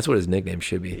 That's what his nickname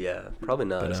should be. Yeah, probably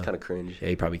not. But, It's kind of cringe. Yeah,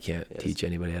 he probably can't Yes. teach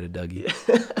anybody how to Dougie.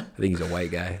 I think he's a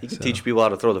white guy. He can teach people how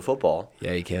to throw the football.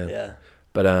 Yeah, he can. Yeah.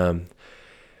 But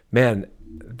man,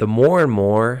 the more and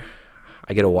more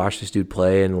I get to watch this dude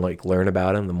play and learn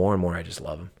about him, the more and more I just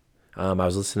love him. I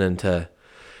was listening to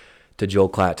Joel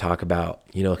Klatt talk about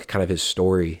kind of his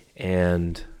story,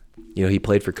 and he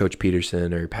played for Coach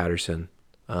Patterson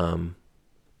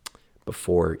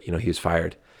before he was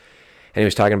fired, and he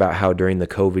was talking about how during the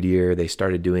COVID year they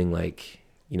started doing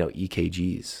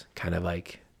EKGs, kind of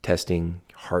like testing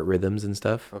heart rhythms and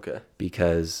stuff. Okay.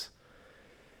 Because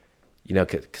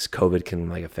because COVID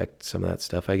can affect some of that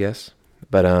stuff, I guess.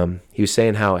 But he was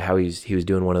saying how he was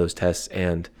doing one of those tests,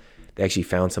 and they actually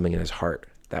found something in his heart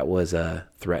that was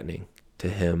threatening to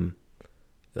him,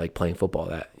 playing football.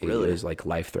 That Really? it was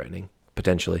life threatening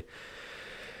potentially.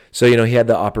 So he had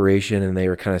the operation, and they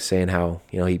were kind of saying how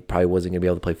he probably wasn't gonna be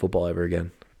able to play football ever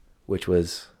again, which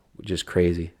was just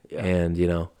crazy. Yeah. And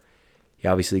he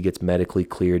obviously gets medically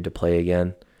cleared to play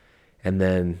again, and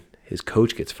then his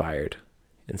coach gets fired.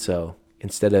 And so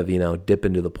instead of, dip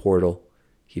into the portal,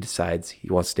 he decides he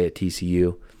wants to stay at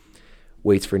TCU,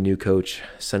 waits for new coach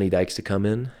Sonny Dykes to come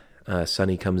in.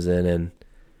 Sonny comes in, and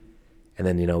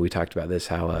then, we talked about this,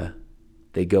 how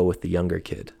they go with the younger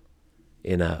kid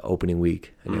in opening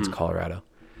week against Colorado.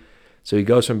 So he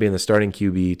goes from being the starting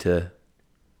QB to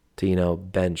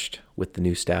benched with the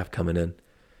new staff coming in.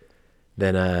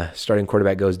 Then starting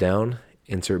quarterback goes down,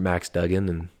 insert Max Duggan,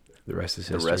 and the rest is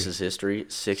history. The rest is history.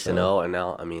 6-0, and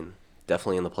now,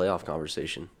 definitely in the playoff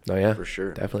conversation. Oh yeah, for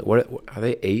sure. Definitely. What are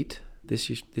they 8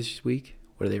 this week?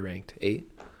 What are they ranked? 8?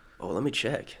 Oh, let me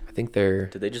check. I think they're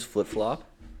Did they just flip flop?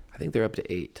 up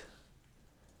to 8.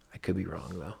 I could be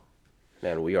wrong though.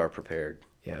 Man, we are prepared.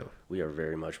 Yeah, We are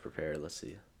very much prepared. Let's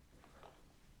see.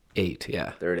 8.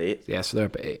 Yeah, They're at 8. yeah. So they're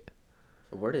up at 8.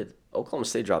 Where did Oklahoma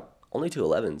State drop? Only to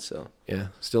 11. So Yeah,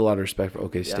 still a lot of respect for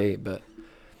OK State, but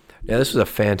yeah, this was a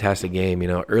fantastic game.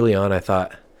 Early on, I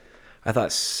thought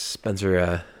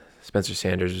Spencer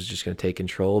Sanders was just going to take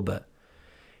control, but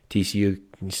TCU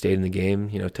stayed in the game.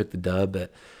 Took the dub.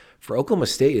 But for Oklahoma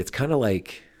State, it's kind of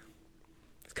like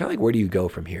where do you go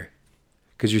from here?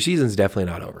 Because your season's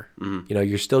definitely not over. Mm-hmm.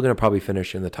 You're still going to probably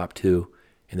finish in the top 2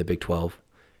 in the Big 12,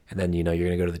 and then you're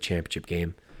going to go to the championship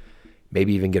game,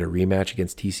 maybe even get a rematch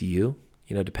against TCU.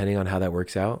 Depending on how that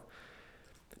works out.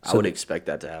 I would expect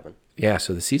that to happen. Yeah,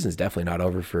 so the season's definitely not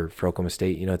over for Oklahoma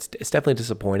State. It's definitely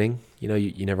disappointing.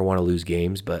 You never want to lose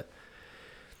games, but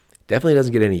definitely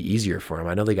doesn't get any easier for them.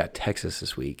 I know they got Texas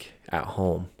this week at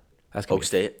home. That's gonna Oak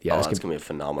State? Yeah, that's going to be a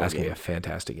phenomenal that's game. gonna be a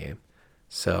fantastic game.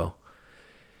 So,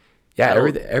 yeah,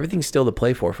 That'll- everything's still to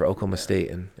play for Oklahoma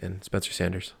State and Spencer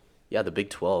Sanders. Yeah, the Big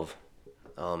 12.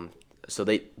 So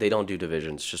they don't do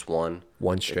divisions, just one.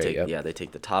 One They straight, take, yep. Yeah, they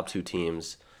take the top 2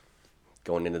 teams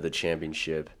going into the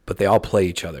championship. But they all play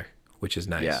each other, which is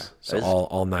nice. Yeah, So that is-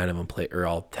 all 9 of them play, or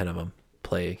all 10 of them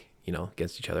play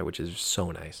against each other, which is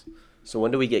so nice. So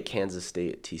when do we get Kansas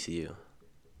State at TCU?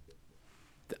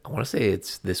 I want to say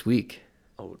it's this week.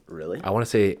 Oh, really? I want to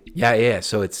say, yeah.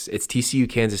 So it's TCU,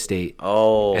 Kansas State.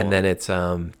 Oh. And then it's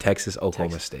Texas,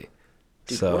 Oklahoma State.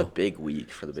 Dude, so what a big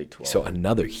week for the Big 12. So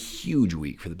another huge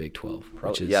week for the Big 12.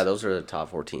 Yeah, those are the top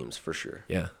 4 teams for sure.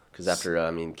 Yeah. Because after,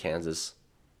 Kansas,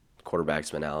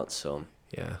 quarterback's been out, so.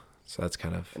 Yeah, so that's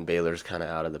kind of. And Baylor's kind of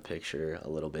out of the picture a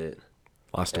little bit.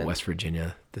 Lost to West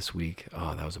Virginia this week.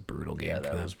 Oh, that was a brutal game for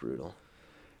them. Yeah, that was brutal.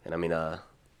 And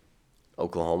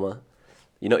Oklahoma.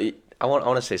 I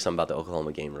want to say something about the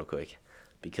Oklahoma game real quick.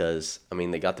 Because,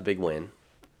 they got the big win.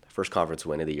 First conference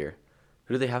win of the year.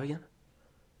 Who do they have again?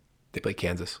 They play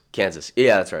Kansas. Kansas.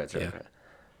 Yeah, that's right. Right.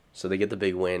 So they get the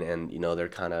big win, and, they're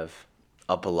kind of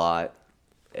up a lot.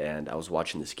 And I was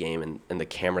watching this game, and the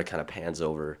camera kind of pans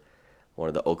over one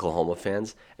of the Oklahoma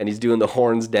fans, and he's doing the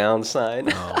horns down sign.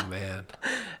 Oh, man.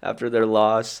 After their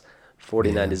loss,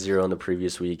 49-0 in the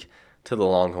previous week to the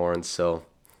Longhorns. So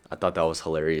I thought that was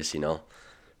hilarious,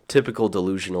 Typical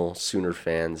delusional Sooner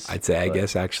fans. I'd say, I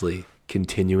guess, actually,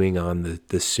 continuing on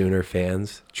the Sooner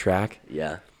fans track.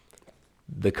 Yeah.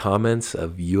 The comments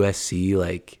of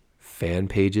USC, fan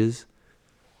pages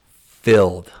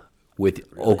filled with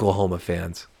Oklahoma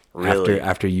fans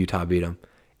after Utah beat them.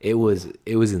 It was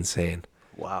insane.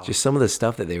 Wow. Just some of the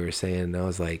stuff that they were saying, and I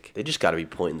was like... They just got to be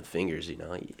pointing the fingers,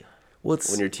 Well,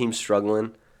 when your team's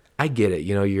struggling. I get it.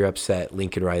 You're upset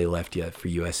Lincoln Riley left you for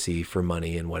USC for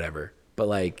money and whatever.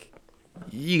 But,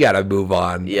 you got to move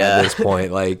on at this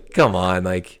point. Come on.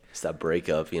 It's that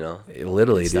breakup,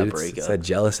 Literally, dude. It's that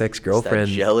jealous ex-girlfriend.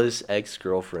 It's that jealous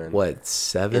ex-girlfriend. What,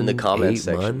 7, in the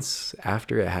 8 months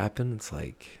after it happened? It's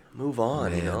like... Move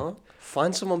on,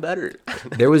 Find someone better.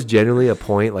 There was generally a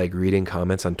point, reading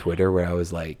comments on Twitter where I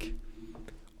was like,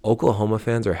 Oklahoma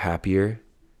fans are happier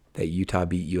that Utah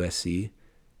beat USC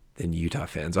than Utah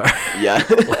fans are. Yeah.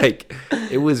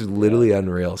 It was literally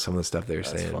unreal, some of the stuff they were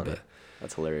saying. Funny. But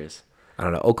that's hilarious. I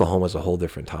don't know. Oklahoma's a whole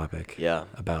different topic. Yeah.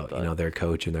 About, their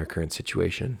coach and their current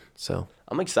situation. So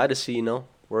I'm excited to see,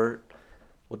 what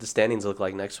the standings look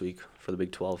like next week for the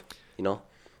Big 12.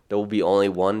 There will be only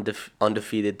one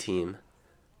undefeated team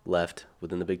left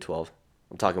within the Big 12.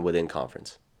 I'm talking within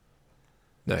conference.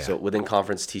 No, yeah. So within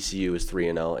conference, TCU is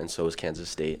 3-0, and so is Kansas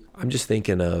State. I'm just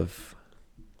thinking of...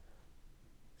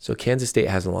 So Kansas State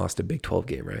hasn't lost a Big 12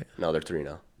 game, right? No, they're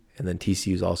 3-0. And then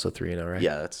TCU is also 3-0, right?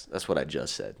 Yeah, that's what I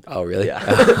just said. Oh, really?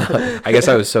 Yeah. I guess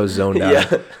I was so zoned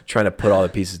out trying to put all the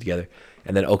pieces together.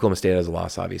 And then Oklahoma State has a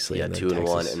loss, obviously. Yeah, and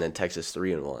 2-1, and then Texas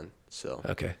 3-1. So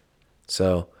okay,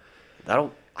 so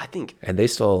I think. And they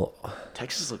still.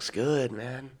 Texas looks good,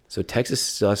 man. So Texas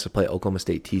still has to play Oklahoma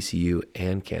State, TCU,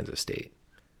 and Kansas State.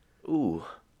 Ooh.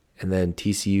 And then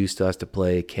TCU still has to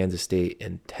play Kansas State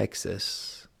and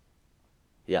Texas.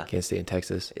 Yeah. Kansas State and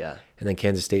Texas. Yeah. And then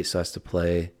Kansas State still has to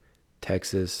play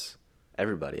Texas.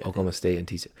 Everybody. Oklahoma State and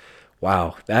TCU.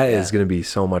 Wow, that is going to be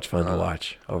so much fun to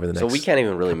watch over the next. So we can't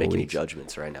even really make weeks. any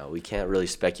judgments right now. We can't really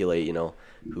speculate,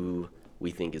 who we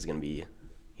think is going to be,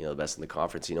 the best in the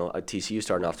conference. TCU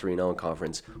starting off 3-0 in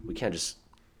conference. We can't just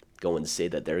go and say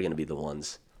that they're going to be the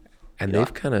ones. And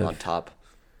they've kind of on top.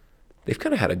 They've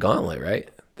kind of had a gauntlet, right?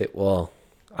 I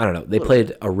don't know. They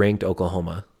played a ranked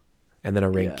Oklahoma, and then a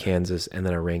ranked Kansas, and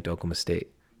then a ranked Oklahoma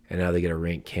State, and now they get a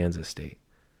ranked Kansas State.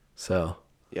 So.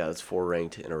 Yeah, that's 4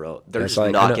 ranked in a row. They're just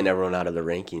knocking everyone out of the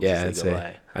rankings as they go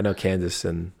by. I know Kansas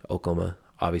and Oklahoma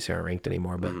obviously aren't ranked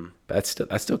anymore, but that's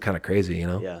still kind of crazy,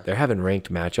 Yeah. They're having ranked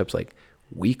matchups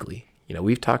weekly.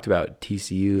 We've talked about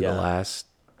TCU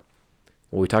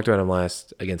we talked about them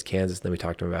last against Kansas, then we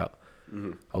talked about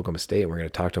Oklahoma State, and we're going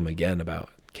to talk to them again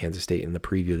about Kansas State in the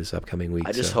preview this upcoming week.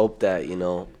 I just hope that,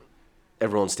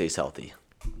 everyone stays healthy.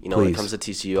 When it comes to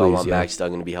TCU, I want Max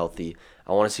Duggan to be healthy.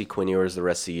 I want to see Quinn Ewers the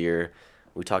rest of the year.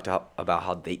 We talked about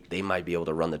how they might be able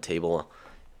to run the table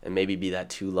and maybe be that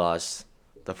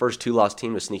the first 2-loss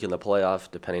team to sneak in the playoff,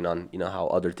 depending on how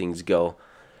other things go.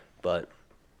 But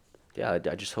yeah,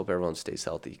 I just hope everyone stays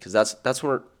healthy because that's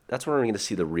where we're going to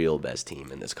see the real best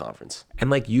team in this conference.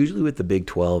 And usually with the Big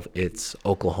 12, it's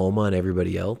Oklahoma and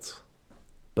everybody else,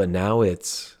 but now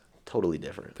it's totally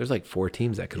different. There's 4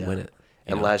 teams that could win it.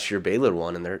 And last year Baylor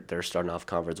won, and they're starting off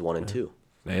conference 1 and 2.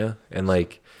 Yeah, and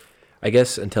I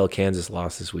guess until Kansas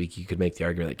lost this week, you could make the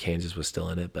argument that Kansas was still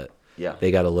in it, but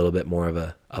they got a little bit more of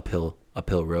a uphill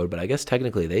road. But I guess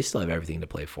technically they still have everything to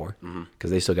play for because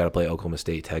they still got to play Oklahoma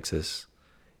State, Texas,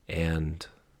 and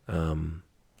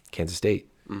Kansas State.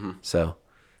 So,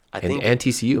 and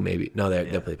TCU maybe. No,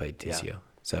 they'll play TCU. Yeah.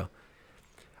 So,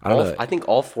 I don't know. I think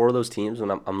all 4 of those teams, when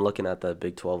I'm looking at the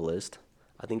Big 12 list,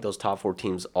 I think those top 4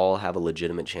 teams all have a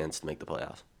legitimate chance to make the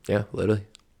playoffs. Yeah, literally.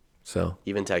 So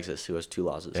Even Texas, who has 2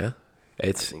 losses. yeah,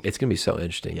 it's gonna be so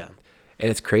interesting. Yeah. And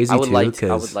it's crazy I would too I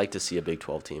because would like to see a Big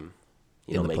 12 team,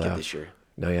 in the make it playoffs. this year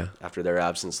No, yeah, after their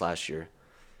absence last year.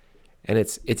 and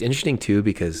it's interesting too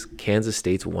because Kansas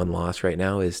State's one loss right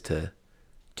now is to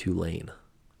Tulane,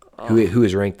 who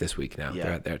is ranked this week now.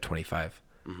 Yeah. They're at 25,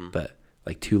 but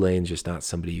like Tulane's just not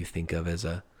somebody you think of as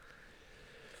a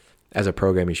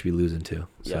program you should be losing to.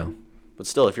 Yeah. So But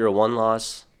still, if you're a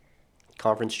 1-loss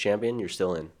conference champion, you're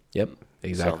still in. yep,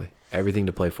 exactly. Everything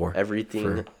to play for.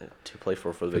 Everything to play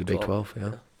for the The Big 12. Big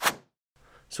 12, yeah.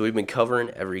 So we've been covering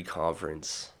every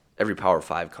conference, every Power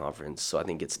 5 conference. So I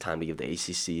think it's time to give the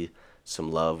ACC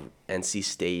some love. NC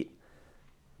State,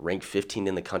 ranked 15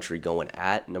 in the country, going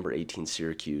at number 18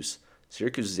 Syracuse.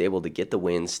 Syracuse is able to get the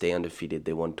win, stay undefeated.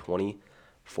 They won 24-9.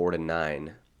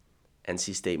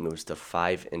 NC State moves to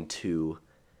 5-2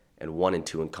 and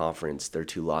 1-2 in conference. Their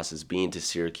 2 losses being to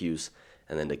Syracuse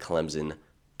and then to Clemson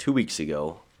 2 weeks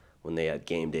ago when they had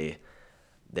game day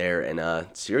there. And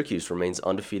Syracuse remains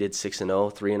undefeated,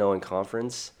 6-0, 3-0 in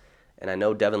conference. And I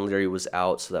know Devin Leary was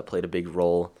out, so that played a big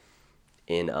role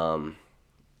in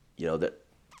the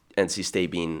NC State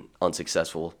being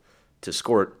unsuccessful to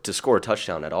score a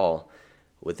touchdown at all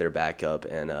with their backup.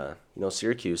 And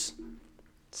Syracuse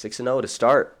 6-0 to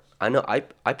start. I know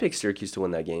I picked Syracuse to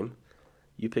win that game.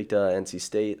 You picked NC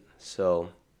State. So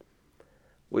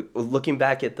looking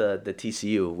back at the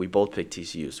TCU, we both picked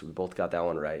TCU, so we both got that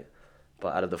one right.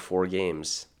 But out of the 4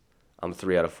 games, I'm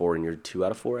 3 out of 4, and you're 2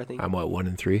 out of 4, I think. I'm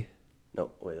 1-3.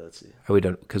 No, wait, let's see. Are we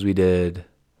done? Because we did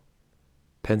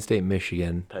Penn State,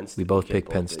 Michigan. We both picked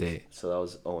Penn State. So that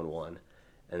was 0-1.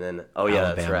 And then,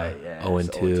 Alabama, that's right. Yeah,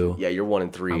 0-2. Yeah, you're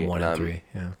 1-3. I'm 1-3.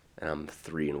 Yeah. And I'm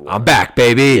 3-1. I'm back,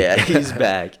 baby. Yeah, he's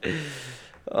back.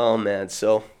 Oh man,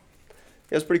 so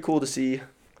it was pretty cool to see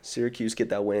Syracuse get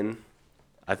that win.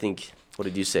 I think. What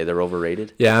did you say? They're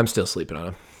overrated. Yeah, I'm still sleeping on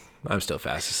them. I'm still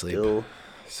fast asleep. Still,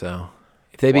 So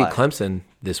if they beat Why? Clemson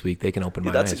this week, they can open my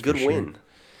eyes. that's a good for sure. win.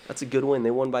 That's a good win. They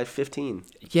won by 15.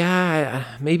 Yeah,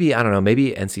 maybe, I don't know.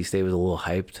 Maybe NC State was a little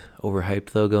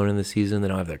overhyped though going into the season. They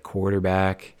don't have their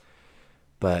quarterback.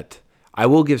 But I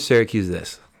will give Syracuse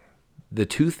this. The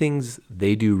 2 things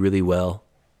they do really well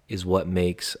is what can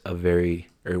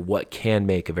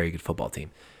make a very good football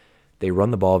team. They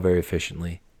run the ball very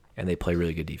efficiently and they play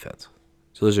really good defense.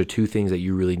 So those are 2 things that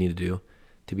you really need to do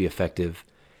to be effective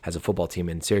as a football team,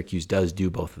 and Syracuse does do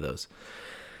both of those.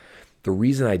 The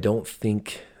reason I don't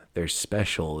think they're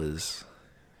special is,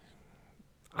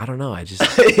 I don't know. They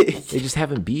just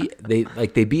haven't beat beat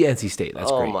NC State.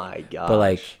 That's great. Oh my gosh.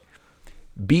 But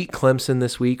beat Clemson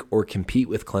this week or compete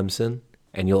with Clemson,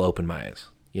 and you'll open my eyes.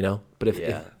 But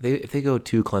if they go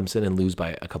to Clemson and lose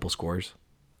by a couple scores,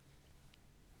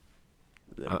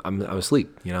 I'm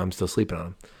asleep. I'm still sleeping on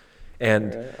them.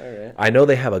 And all right. I know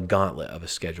they have a gauntlet of a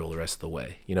schedule the rest of the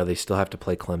way. They still have to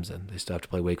play Clemson. They still have to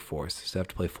play Wake Forest. They still have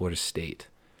to play Florida State.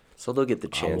 So they'll get the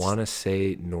chance. I want to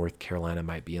say North Carolina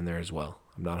might be in there as well.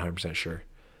 I'm not 100% sure.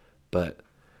 But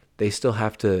they still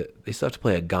have to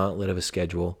play a gauntlet of a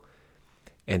schedule.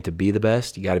 And to be the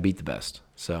best, you got to beat the best.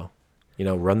 So,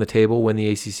 run the table, win the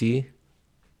ACC.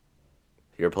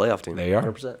 You're a playoff team. They are.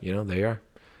 100%. They are.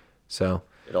 So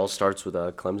It all starts with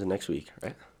Clemson next week,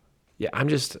 right? yeah, I'm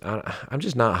just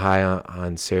not high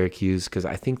on Syracuse because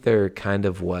I think they're kind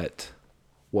of what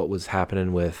was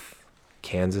happening with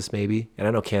Kansas maybe. And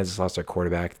I know Kansas lost their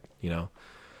quarterback,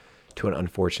 to an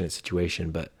unfortunate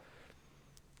situation, but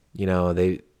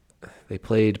they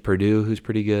played Purdue, who's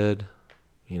pretty good.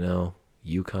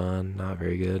 UConn, not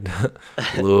very good.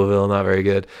 Louisville, not very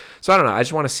good. So I don't know. I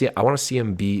want to see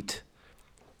them beat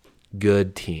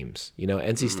good teams.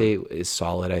 NC State is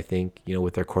solid, I think.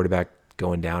 With their quarterback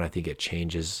going down, I think it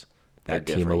changes that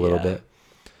team a little bit.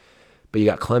 But you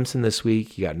got Clemson this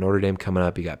week. You got Notre Dame coming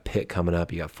up. You got Pitt coming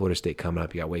up. You got Florida State coming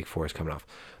up. You got Wake Forest coming off.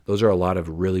 Those are a lot of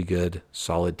really good,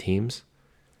 solid teams.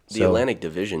 The Atlantic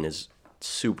Division is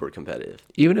super competitive.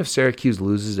 Even if Syracuse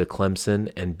loses to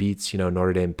Clemson and beats,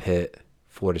 Notre Dame, Pitt,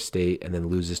 Florida State, and then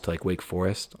loses to Wake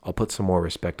Forest, I'll put some more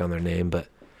respect on their name. But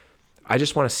I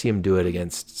just want to see them do it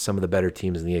against some of the better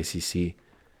teams in the ACC.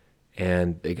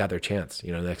 And they got their chance,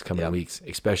 the next coming weeks,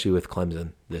 especially with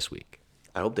Clemson this week.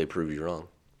 I hope they prove you wrong.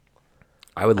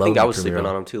 I would love. I think them I to was prove me sleeping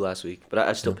wrong. on them too last week, but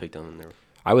I still picked them in there.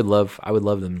 I would love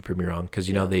them to prove me wrong because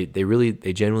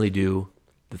they generally do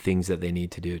the things that they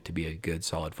need to do to be a good,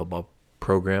 solid football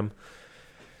program.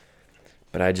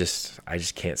 But I just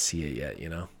can't see it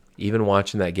yet. Even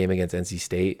watching that game against NC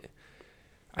State,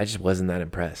 I just wasn't that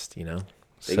impressed. They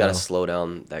got to slow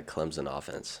down that Clemson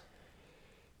offense.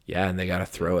 Yeah, and they got to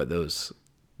throw at those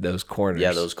corners.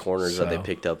 Yeah, those corners that they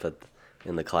picked up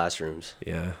in the classrooms.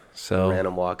 Yeah. So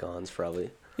Random walk-ons,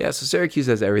 probably. yeah. So Syracuse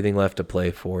has everything left to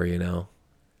play for.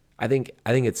 I think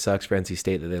it sucks for NC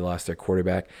State that they lost their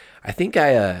quarterback. I think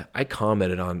I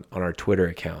commented on our Twitter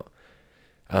account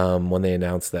when they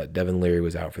announced that Devin Leary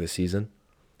was out for the season,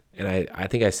 and I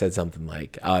think I said something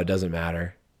like, "Oh, it doesn't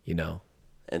matter,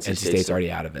 NC State's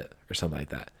already out of it," or something like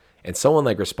that. And someone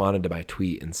like responded to my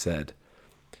tweet and said,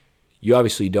 "You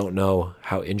obviously don't know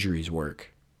how injuries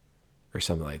work," or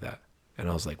something like that. And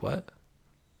I was like, "What?"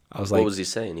 I was like, "What was he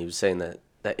saying?" He was saying that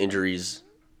injuries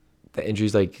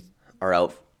like are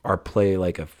out. Are play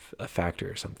like a factor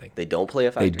or something. They don't play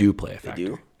a factor? They do play a factor. They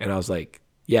do? And I was like,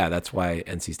 yeah, that's why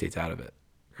NC State's out of it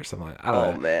or something like that. I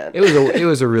don't know. Oh, man. It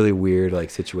was a really weird like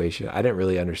situation. I didn't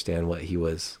really understand what he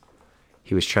was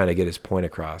trying to get his point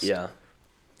across. Yeah.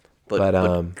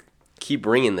 But keep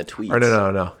bringing the tweets. Or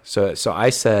no. So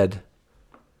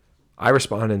I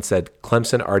responded and said,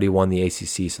 Clemson already won the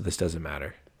ACC, so this doesn't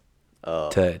matter.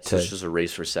 So it's just a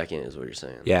race for second is what you're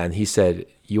saying. Yeah, and he said,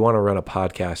 you want to run a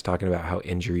podcast talking about how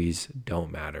injuries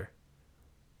don't matter.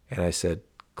 And I said,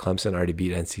 Clemson already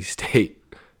beat NC State.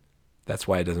 That's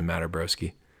why it doesn't matter,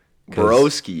 broski.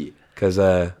 Broski. Because,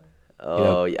 yeah.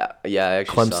 Yeah, I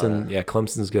actually saw that.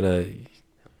 Clemson's going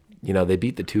to, they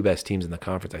beat the two best teams in the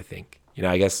conference, I think.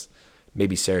 I guess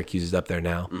maybe Syracuse is up there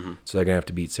now, so they're going to have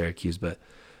to beat Syracuse, but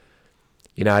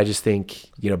I just think,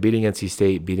 beating NC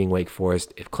State, beating Wake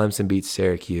Forest, if Clemson beats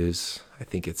Syracuse, I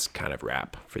think it's kind of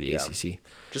wrap for the ACC.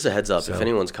 Just a heads up, if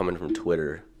anyone's coming from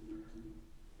Twitter,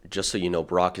 just so you know,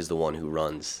 Brock is the one who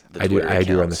runs the Twitter account. I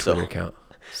do run the Twitter account.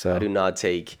 So I do not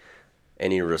take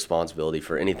any responsibility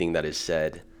for anything that is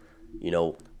said,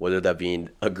 whether that being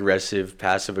aggressive,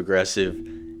 passive-aggressive.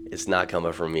 It's not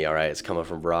coming from me, all right? It's coming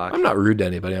from Brock. I'm not rude to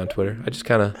anybody on Twitter. I just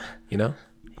kind of,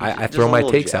 I throw my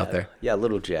takes out there. Yeah, a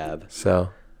little jab. So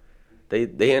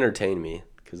they entertain me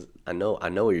because I know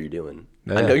what you're doing.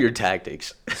 Yeah. I know your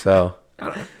tactics. So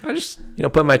I just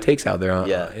put my takes out there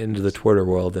into the Twitter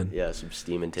world, and some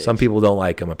steam and takes. Some people don't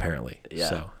like them apparently. Yeah.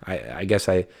 So I guess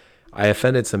I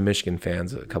offended some Michigan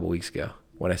fans a couple weeks ago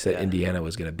when I said Indiana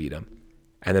was going to beat them,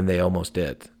 and then they almost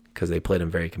did because they played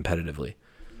them very competitively.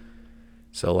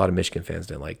 So a lot of Michigan fans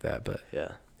didn't like that, but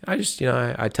I just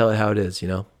I tell it how it is.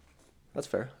 That's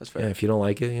fair. Yeah, if you don't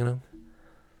like it,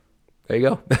 there you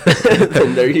go.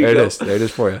 there you go. It is. There it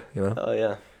is for you. Oh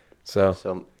yeah.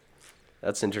 So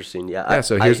that's interesting. Yeah. Yeah.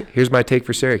 So here's my take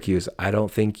for Syracuse. I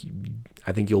think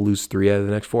you'll lose 3 out of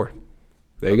the next 4.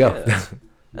 There you go.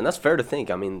 And that's fair to think.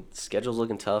 I mean, schedule's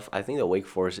looking tough. I think that Wake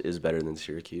Forest is better than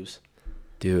Syracuse.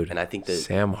 Dude. And I think that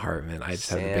Sam Hartman. I just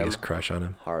have the biggest crush on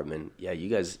him. Hartman. Yeah, you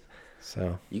guys.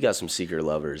 So you got some secret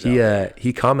lovers.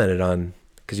 He commented on.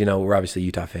 Because, we're obviously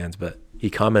Utah fans, but he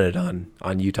commented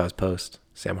on Utah's post.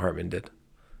 Sam Hartman did.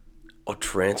 A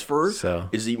transfer? So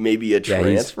is he maybe a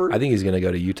transfer? I think he's going to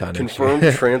go to Utah next Confirmed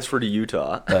year. transfer to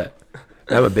Utah. But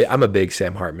I'm a big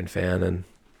Sam Hartman fan, and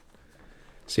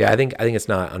so I think it's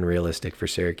not unrealistic for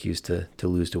Syracuse to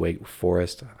lose to Wake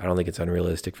Forest. I don't think it's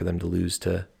unrealistic for them to lose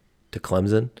to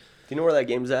Clemson. Do you know where that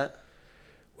game's at?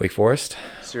 Wake Forest?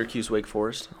 Syracuse, Wake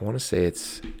Forest? I want to say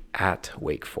it's at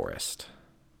Wake Forest.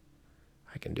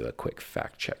 I can do a quick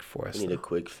fact check for us. I need a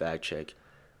quick fact check.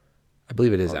 I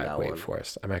believe it is at Wake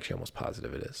Forest. I'm actually almost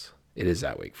positive it is. It is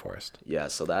at Wake Forest. Yeah,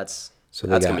 so that's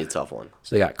going to be a tough one.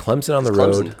 So they got Clemson on the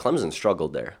road. Clemson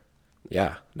struggled there.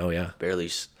 Yeah. No, yeah. Barely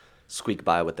squeaked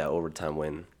by with that overtime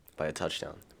win by a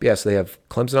touchdown. But yeah, so they have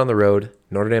Clemson on the road,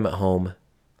 Notre Dame at home,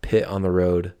 Pitt on the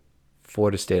road,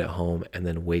 Florida State at home, and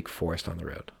then Wake Forest on the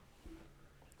road.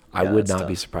 I would not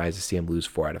be surprised to see them lose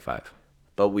 4 out of 5.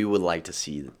 But we would like to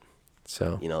see them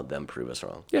prove us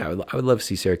wrong. Yeah, I would love to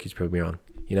see Syracuse prove me wrong.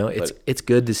 It's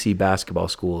good to see basketball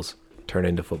schools turn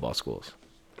into football schools.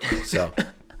 So,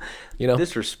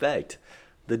 disrespect.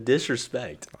 The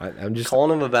disrespect. I'm just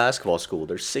calling them a basketball school.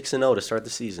 They're 6-0 to start the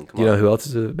season. Come on. You know who else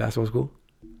is a basketball school?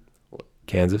 What?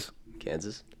 Kansas.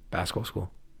 Basketball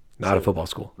school. Not a football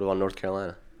school. What about North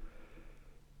Carolina?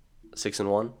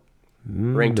 6-1.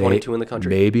 Ranked 22 in the country.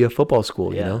 Maybe a football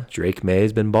school. Drake May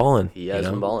has been balling. He has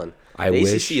been balling. The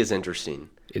ACC is interesting.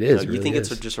 It is. You think it's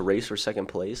just a race for second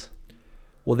place?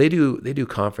 Well, they do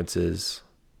conferences,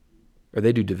 or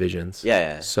they do divisions.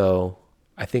 Yeah. So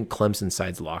I think Clemson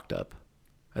side's locked up.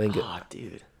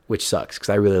 Dude. Which sucks because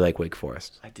I really like Wake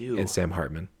Forest. I do. And Sam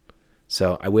Hartman.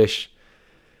 So I wish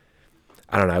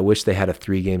they had a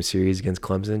 3-game series against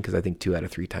Clemson because I think 2 out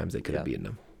of 3 times they could have beaten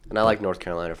them. And I like North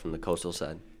Carolina from the coastal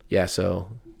side. Yeah, so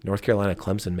North Carolina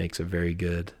Clemson makes a very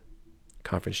good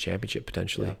conference championship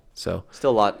potentially. Yeah. So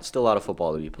still a lot of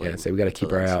football to be played. Yeah, so we got to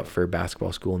keep our eye out for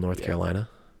basketball school in North Carolina.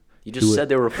 You just said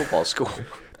they were a football school.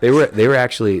 They were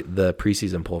actually, the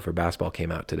preseason poll for basketball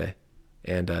came out today,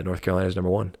 and North Carolina's number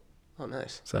 1. Oh,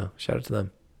 nice. So shout out to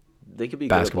them. They could be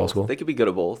Basketball good at both. school. They could be good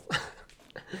at both.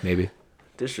 Maybe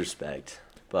Disrespect,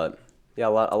 but yeah, a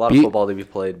lot of football to be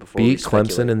played before we beat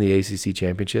Clemson speculate. in the ACC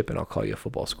championship, and I'll call you a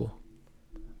football school.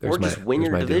 Or just win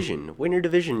your deal. division. Win your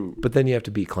division. But then you have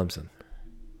to beat Clemson.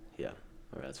 Yeah,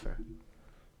 all right, that's fair.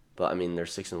 But I mean, they're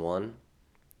 6-1.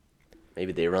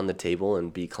 Maybe they run the table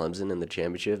and beat Clemson in the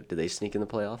championship. Did they sneak in the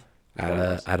playoff? At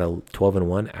a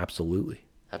 12-1, absolutely.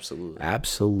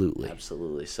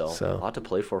 Absolutely. So a lot to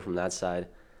play for from that side.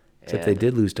 Except they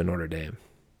did lose to Notre Dame,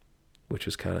 which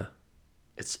was kind of.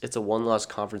 It's a one-loss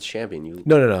conference champion.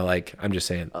 No. Like, I'm just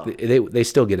saying they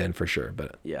still get in for sure,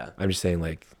 but yeah, I'm just saying,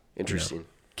 like, interesting.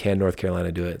 Can North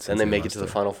Carolina do it? And they make it to the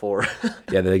Final Four.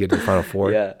 Yeah, they get to the Final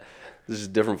Four. Yeah, this is a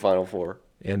different Final Four.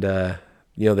 And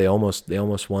they almost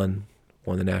won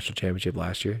the national championship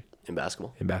last year in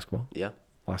basketball. Yeah,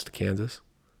 lost to Kansas.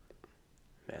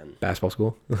 Man, basketball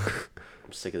school.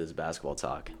 I'm sick of this basketball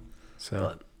talk. So,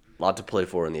 but a lot to play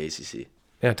for in the ACC.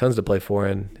 Yeah, tons to play for,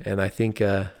 and I think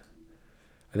it's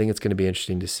going to be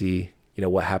interesting to see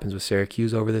what happens with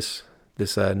Syracuse over this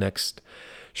next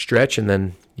stretch, and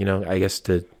then I guess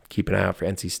to keep an eye out for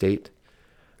NC State.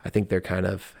 I think they're kind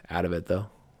of out of it though,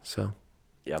 so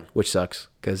yeah, which sucks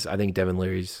because I think Devin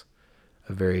Leary's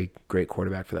a very great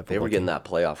quarterback for that football They were getting team. that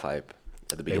playoff hype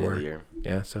at the beginning of the year.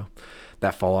 Yeah, so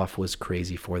that fall off was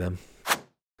crazy for them.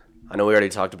 I know we already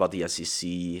talked about the SEC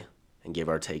and gave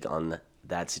our take on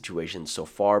that situation so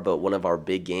far, but one of our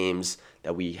big games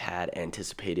that we had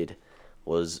anticipated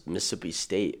was Mississippi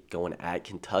State going at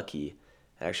Kentucky.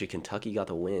 Actually, Kentucky got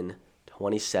the win,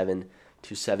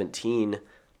 27-17,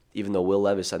 even though Will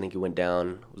Levis, I think he went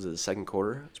down, was it the second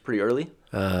quarter? It's pretty early.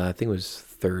 I think it was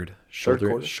third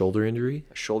quarter? shoulder injury.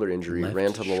 A shoulder injury. Left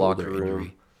ran to the shoulder locker room.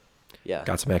 injury. Yeah.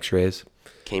 Got some x-rays.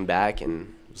 Came back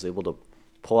and was able to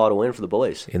pull out a win for the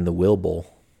boys. In the Will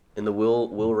Bowl. In the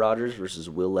Will Rogers versus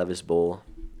Will Levis Bowl,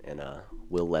 and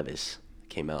Will Levis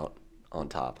came out on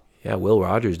top. Yeah, Will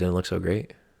Rogers didn't look so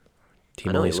great.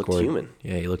 I know, he looked human.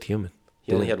 Yeah, he looked human.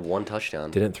 He only had one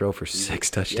touchdown. Didn't throw for 6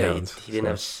 touchdowns. Yeah, he didn't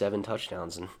have 7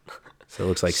 touchdowns and so it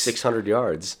looks like 600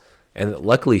 yards. And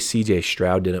luckily, C.J.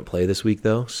 Stroud didn't play this week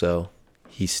though, so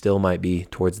he still might be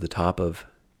towards the top of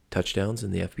touchdowns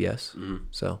in the FBS. Mm-hmm.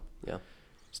 So yeah,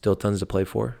 still tons to play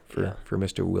for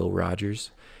Mr. Will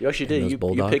Rogers. You actually did. You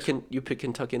picked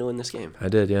Kentucky to win this game. I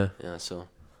did, yeah. Yeah, so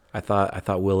I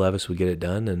thought Will Levis would get it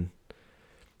done, and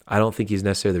I don't think he's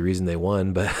necessarily the reason they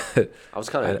won, but I was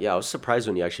surprised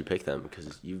when you actually picked them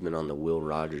because you've been on the Will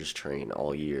Rogers train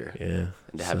all year. Yeah.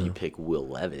 And to have you pick Will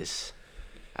Levis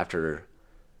after,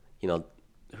 who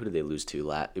did they lose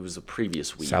to? It was the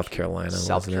previous week. South Carolina.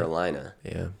 South Carolina.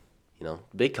 Yeah.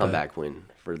 Big comeback win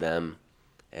for them,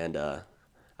 and I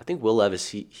think Will Levis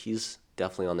he's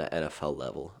definitely on that NFL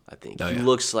level. I think he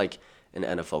looks like an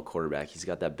NFL quarterback. He's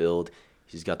got that build.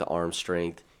 He's got the arm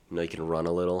strength. He can run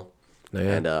a little.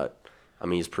 And,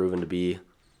 he's proven to be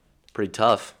pretty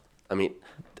tough. I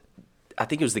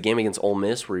think it was the game against Ole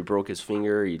Miss where he broke his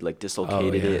finger. He,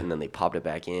 dislocated it, and then they popped it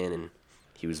back in, and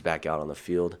he was back out on the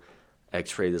field.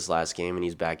 X-rayed this last game, and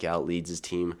he's back out, leads his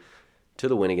team to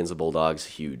the win against the Bulldogs.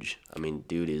 Huge.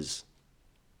 Dude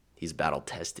he's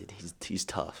battle-tested. He's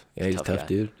tough. Yeah, he's a tough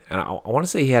dude. And I want to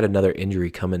say he had another injury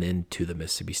coming into the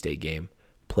Mississippi State game.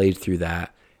 Played through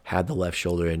that, had the left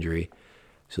shoulder injury.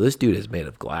 So this dude is made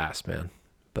of glass, man.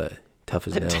 But tough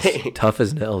as nails. Tough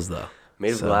as nails, though.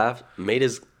 Made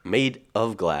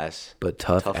of glass. But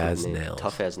tough as nails.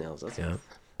 Tough as nails.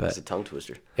 That's a tongue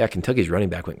twister. Yeah, Kentucky's running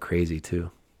back went crazy, too.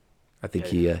 I think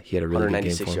he had a really good game for him.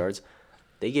 196 yards.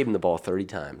 They gave him the ball 30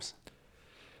 times.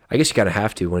 I guess you kind of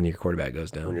have to when your quarterback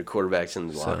goes down. When your quarterback's in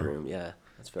the locker room. Yeah,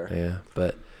 that's fair. Yeah,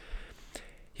 but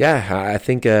I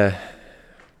think,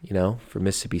 for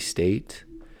Mississippi State,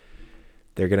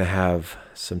 they're going to have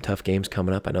some tough games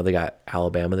coming up. I know they got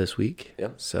Alabama this week.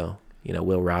 Yep. So,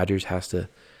 Will Rogers has to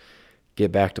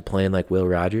get back to playing like Will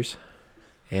Rogers.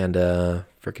 And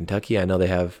for Kentucky, I know they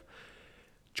have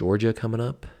Georgia coming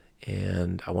up,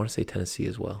 and I want to say Tennessee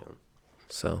as well.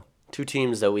 So 2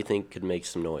 teams that we think could make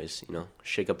some noise,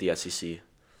 shake up the SEC.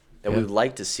 And we'd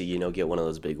like to see, get one of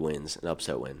those big wins, an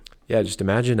upset win. Yeah, just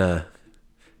imagine,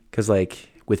 because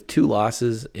with 2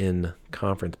 losses in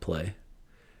conference play,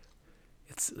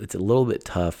 it's a little bit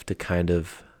tough to kind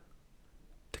of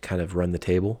run the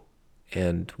table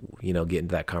and get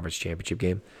into that conference championship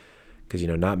game because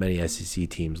not many SEC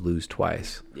teams lose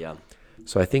twice. Yeah.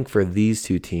 So I think for these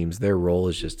 2 teams, their role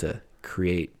is just to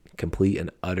create complete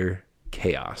and utter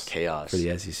chaos for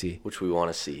the SEC, which we want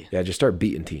to see. Yeah, just start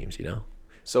beating teams.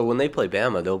 So when they play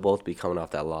Bama, they'll both be coming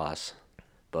off that loss.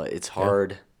 But it's Yeah.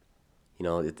 hard. You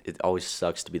know, it always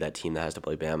sucks to be that team that has to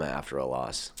play Bama after a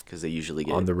loss because they usually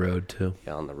get On the road too.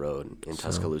 on the road in So-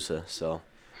 Tuscaloosa. So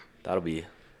that'll be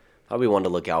one to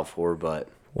look out for. But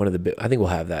One of the I think we'll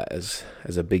have that as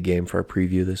a big game for our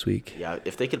preview this week. yeah,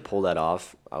 if they could pull that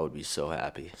off, I would be so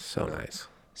happy. So nice.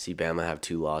 See Bama have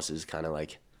 2 losses, kind of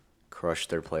like crush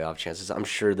their playoff chances. I'm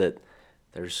sure that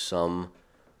there's some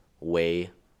way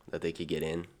that they could get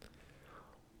in.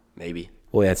 Maybe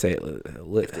Well, I'd say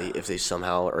if they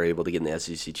somehow are able to get in the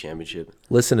SEC championship.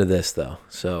 listen to this though.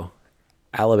 So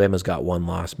Alabama's got 1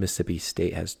 loss. Mississippi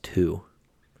State has 2.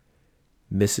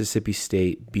 Mississippi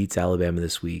State beats Alabama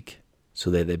this week, so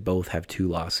they both have 2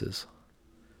 losses.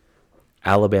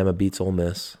 Alabama beats Ole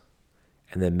Miss,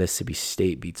 and then Mississippi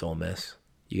State beats Ole Miss.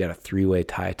 You got a 3-way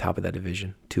tie, top of that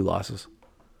division, 2 losses.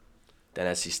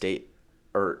 Then SC State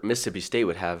or Mississippi State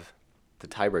would have the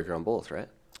tiebreaker on both, right?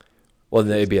 Well,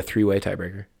 then it'd be a 3-way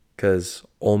tiebreaker because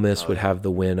Ole Miss would have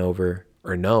the win over.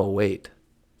 Or no, wait.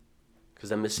 Because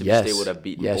then Mississippi Yes. State would have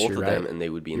beaten Yes, both you're of them, right. and they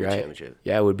would be in You're the right. championship.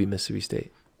 Yeah, it would be Mississippi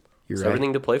State. You're It's right.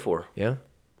 everything to play for. Yeah,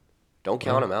 Don't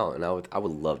count them out, and I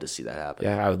would love to see that happen.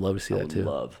 yeah, I would love to see I that would too.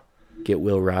 love. Get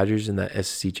Will Rogers in that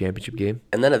SEC championship game.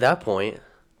 And then at that point,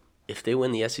 if they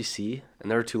win the SEC and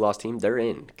they're a 2-loss team, they're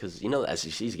in because you know the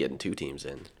SEC's getting 2 teams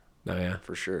in Oh yeah.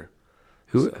 for sure.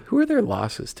 Who are their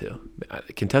losses to?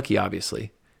 Kentucky,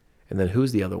 obviously, and then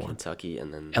who's the other one? Kentucky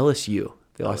and then LSU.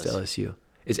 They lost to LSU.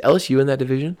 Is LSU in that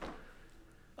division?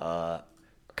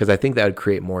 Because I think that would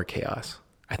create more chaos.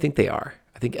 I think they are.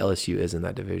 I think LSU is in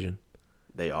that division.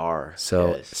 they are.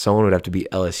 So yes. someone would have to be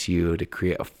LSU to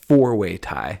create a 4-way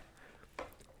tie,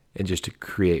 and just to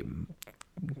create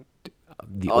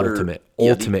the ultimate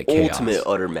chaos. ultimate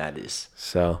utter madness.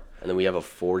 So And then we have a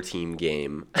 4-team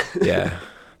game. yeah,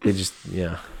 they just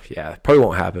probably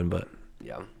won't happen, but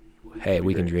yeah. hey,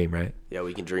 we can dream, right? Yeah,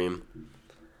 we can dream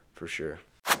for sure.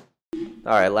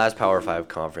 All right, last Power 5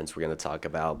 conference we're going to talk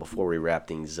about before we wrap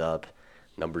things up.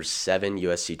 Number 7,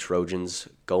 USC Trojans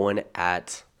going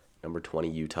at number 20,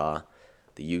 Utah.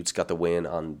 The Utes got the win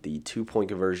on the 2-point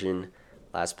conversion,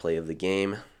 last play of the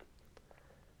game.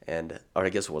 Or I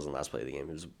guess it wasn't last play of the game.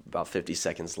 It was about 50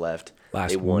 seconds left. Last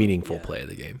They won- meaningful yeah, play of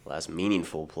the game. Last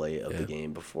meaningful play of the Yeah.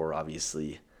 game before,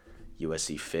 obviously,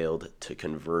 USC failed to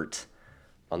convert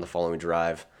on the following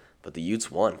drive. But the Utes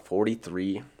won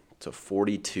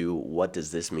 43-42. What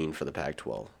does this mean for the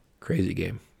Pac-12? Crazy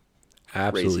game.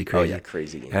 Absolutely Crazy. Oh, crazy. yeah,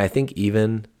 crazy game. And I think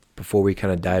even before we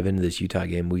kind of dive into this Utah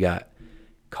game, we got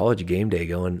college game day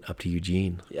going up to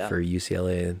Eugene Yeah. for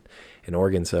UCLA and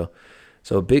Oregon. So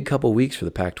a big couple weeks for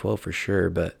the Pac-12 for sure.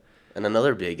 But And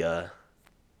another big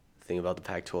thing about the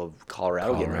Pac-12,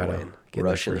 Colorado getting a win. getting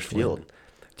Rush their in the first win. field.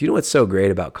 Do you know what's so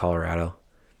great about Colorado?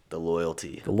 The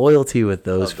loyalty The loyalty with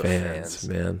those of the fans,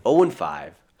 man.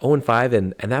 0-5. 0-5,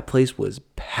 and that place was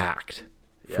packed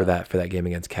for Yeah. that game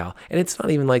against Cal. And it's not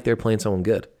even like they're playing someone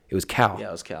good. It was Cal. Yeah,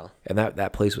 it was Cal. And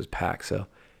that place was packed. So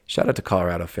shout out to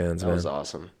Colorado fans, That man. was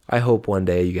awesome. I hope one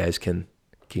day you guys can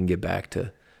get back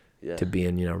to Yeah.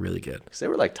 being, really good. Because they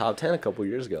were like top 10 a couple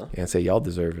years ago. And say y'all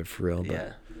deserve it for real. But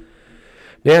Yeah.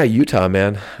 yeah, Utah,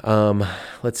 man.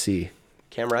 Let's see.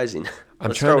 Cam Rising. I'm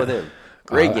Let's trying start with to- him.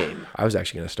 Great game. I was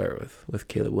actually going to start with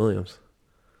Caleb Williams,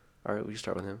 All right, we can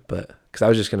start with him. but because I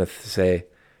was just going to say,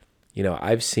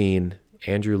 I've seen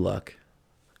Andrew Luck,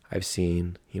 I've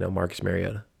seen Marcus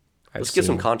Mariota. Let's get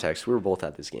some context. We were both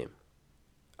at this game.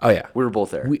 Oh yeah, We were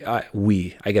both there. we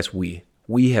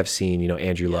have seen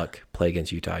Andrew Luck play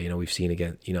against Utah. We've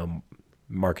seen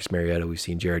Marcus Mariota. We've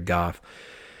seen Jared Goff.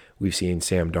 We've seen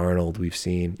Sam Darnold. We've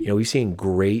seen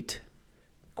great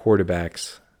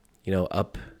quarterbacks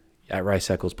up at Rice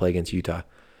Eccles play against Utah.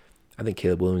 I think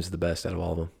Caleb Williams is the best out of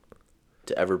all of them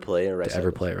to ever play at Rice to ever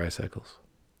Eccles. play at Rice Eccles.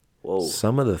 Whoa.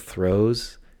 Some of the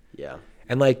throws, Yeah.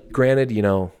 and granted,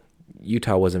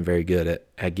 Utah wasn't very good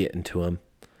at getting to him.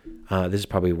 This is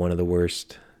probably one of the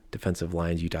worst defensive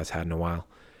lines Utah's had in a while.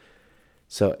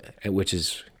 So, which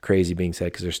is crazy being said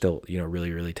because they're still,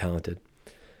 really, really talented.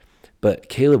 But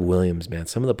Caleb Williams, man,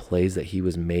 some of the plays that he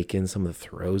was making, some of the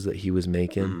throws that he was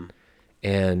making,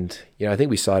 and I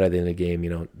think we saw it at the end of the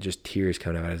game. Just tears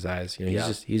coming out of his eyes.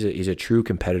 He's a true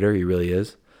competitor. He really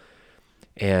is.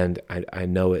 And I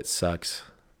know it sucks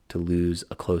to lose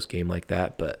a close game like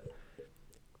that, but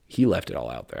he left it all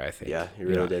out there, I think. Yeah, he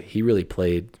really did. He really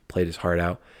played his heart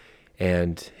out.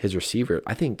 And his receiver,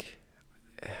 I think,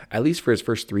 at least for his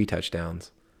first 3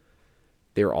 touchdowns,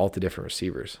 they were all to different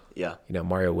receivers. Yeah.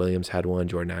 Mario Williams had one,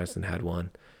 Jordan Addison had one,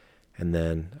 and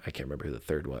then I can't remember who the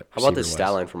third How about receiver the stat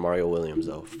was. line for Mario Williams,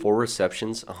 though? 4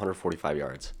 receptions, 145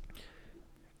 yards.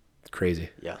 It's crazy.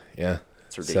 Yeah. Yeah.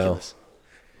 It's ridiculous. So,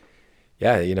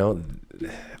 yeah, you know,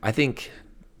 I think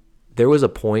there was a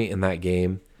point in that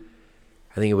game.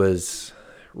 I think it was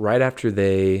right after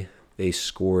they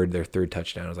scored their third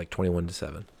touchdown. It was like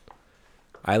 21-7.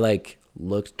 I like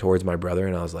looked towards my brother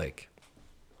and I was like,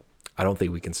 I don't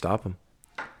think we can stop them.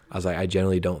 I was like, I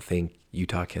generally don't think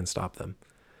Utah can stop them.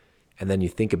 And then you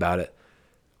think about it.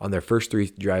 On their first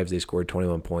 3 drives, they scored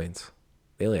 21 points.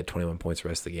 They only had 21 points the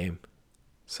rest of the game.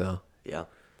 So yeah,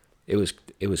 it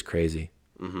was crazy.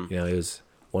 Mm-hmm. You know, it was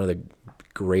one of the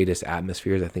greatest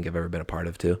atmospheres I think I've ever been a part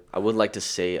of too. I would like to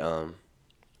say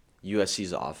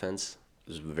USC's offense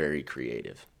was very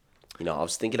creative. You know, I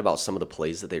was thinking about some of the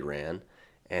plays that they ran,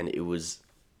 and it was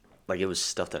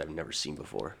stuff that I've never seen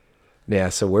before. Yeah,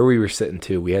 so where we were sitting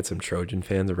too, we had some Trojan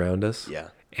fans around us. Yeah.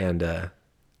 And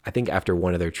I think after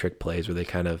one of their trick plays where they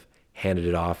kind of handed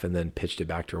it off and then pitched it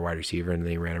back to a wide receiver and then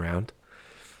they ran around,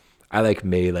 I like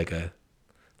made like a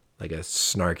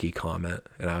snarky comment,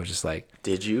 and I was just like,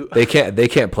 "Did you? They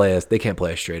can't play us. They can't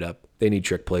play us straight up. They need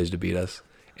trick plays to beat us."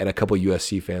 And a couple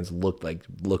USC fans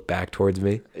looked back towards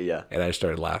me. Yeah. And I just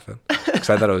started laughing because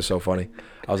I thought it was so funny.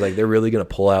 I was like, they're really gonna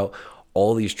pull out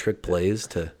all these trick plays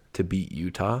to beat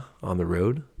Utah on the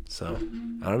road. So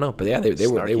I don't know, but yeah, they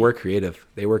were creative.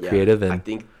 They were creative, and I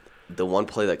think the one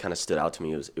play that kind of stood out to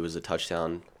me was a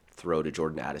touchdown throw to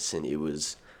Jordan Addison. It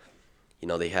was, you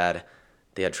know, they had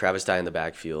Travis Dye in the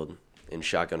backfield in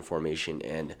shotgun formation,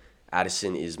 and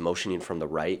Addison is motioning from the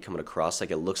right, coming across like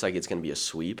it looks like it's going to be a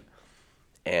sweep,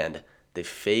 and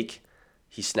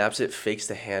he snaps it, fakes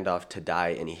the handoff to Dye,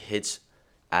 and he hits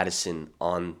Addison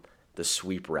on the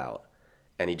sweep route,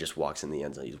 and he just walks in the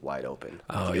end zone. He's wide open.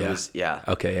 Oh, yeah.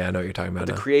 Okay, yeah, I know what you're talking about.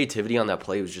 But the creativity on that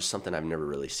play was just something I've never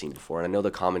really seen before. And I know the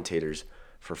commentators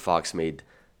for Fox made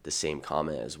the same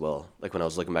comment as well, like when I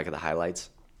was looking back at the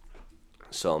highlights.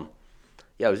 So,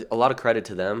 yeah, it was a lot of credit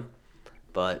to them.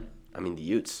 But, I mean, the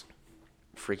Utes,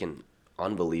 freaking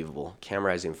unbelievable. Cam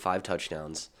Rising, 5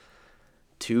 touchdowns.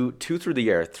 Two through the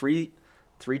air. Three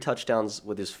touchdowns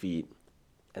with his feet.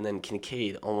 And then Dalton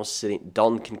Kincaid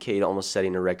almost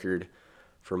setting a record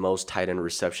for most tight end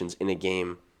receptions in a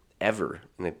game ever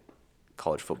in a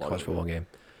college football game.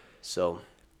 So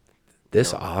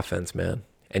this offense, man.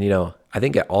 And, you know, I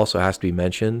think it also has to be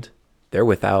mentioned, they're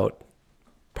without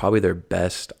probably their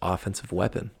best offensive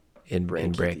weapon in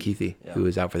Brant Keithy, who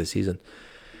is out for the season.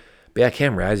 But yeah,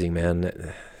 Cam Rising,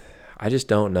 man, I just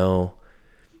don't know.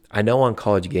 I know on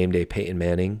College Game Day, Peyton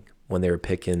Manning, when they were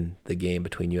picking the game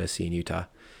between USC and Utah,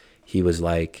 he was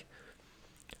like,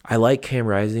 I like Cam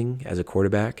Rising as a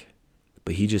quarterback,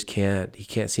 but he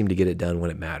can't seem to get it done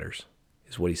when it matters,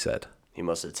 is what he said. He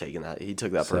must have taken that. He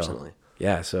took that personally.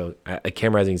 Yeah, so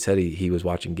Cam Rising said he was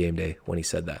watching Game Day when he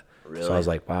said that. Really? So I was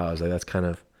like, wow, I was like, that's kind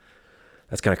of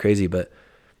crazy. But,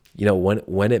 you know,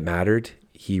 when it mattered,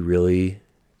 he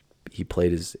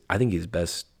played his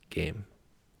best game,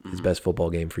 his best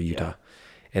football game for Utah. Yeah.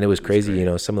 And it was crazy, you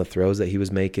know, some of the throws that he was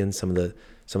making, some of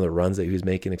the runs that he was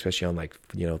making, especially on like,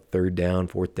 you know, 3rd down,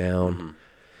 4th down. Mm-hmm.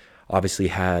 Obviously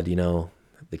had, you know,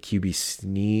 the QB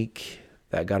sneak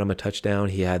that got him a touchdown.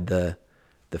 He had the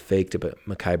fake to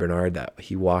Mekhi Bernard that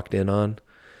he walked in on.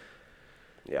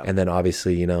 Yeah. And then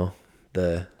obviously, you know,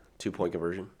 the 2-point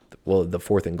conversion. Well, the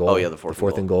 4th and goal. Oh yeah, the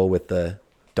fourth and goal with the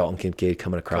Dalton Kincaid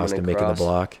coming across and making the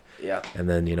block. Yeah. And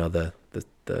then, you know, the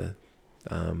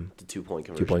 2-point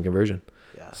conversion. 2-point conversion.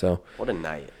 Yeah. So what a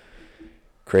night.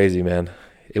 Crazy, man.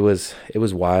 It was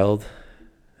wild.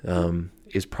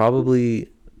 It's probably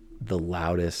the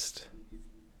loudest,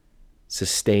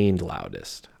 sustained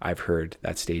loudest I've heard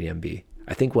that stadium be.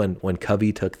 I think when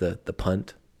Covey took the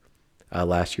punt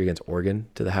last year against Oregon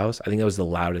to the house, I think that was the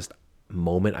loudest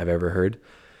moment I've ever heard.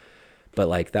 But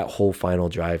like that whole final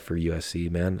drive for USC,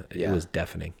 man, it was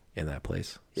deafening in that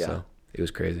place. Yeah. So it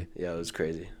was crazy. Yeah, it was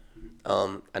crazy.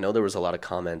 I know there was a lot of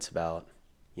comments about,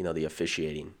 you know, the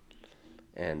officiating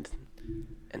and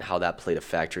how that played a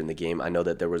factor in the game. I know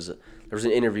that there was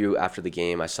an interview after the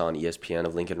game I saw on ESPN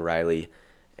of Lincoln Riley,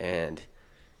 and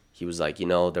he was like, you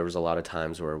know, there was a lot of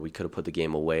times where we could have put the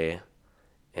game away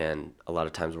and a lot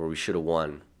of times where we should have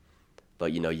won.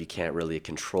 But, you know, you can't really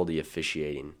control the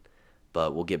officiating.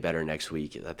 But we'll get better next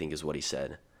week, I think is what he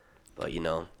said. But, you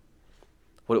know,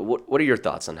 what are your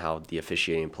thoughts on how the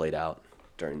officiating played out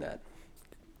during that?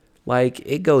 Like,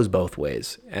 it goes both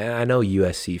ways. And I know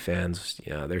USC fans,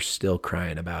 you know, they're still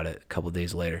crying about it a couple of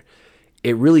days later.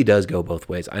 It really does go both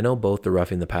ways. I know both the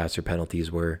roughing the passer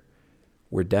penalties were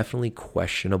definitely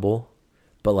questionable,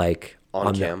 but like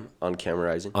on Cam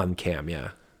Rising. On Cam,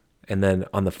 yeah. And then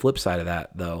on the flip side of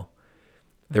that, though,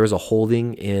 there was a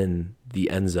holding in the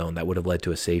end zone that would have led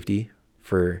to a safety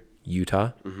for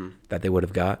Utah that they would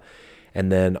have got.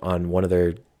 And then on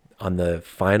the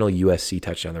final USC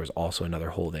touchdown, there was also another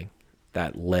holding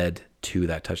that led to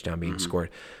that touchdown being scored.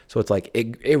 So it's like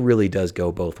it really does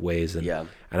go both ways. And Yeah.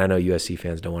 and I know USC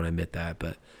fans don't want to admit that,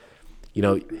 but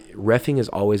reffing is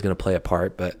always going to play a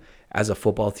part. But as a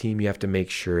football team, you have to make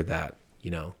sure that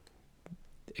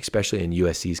especially in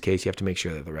USC's case, you have to make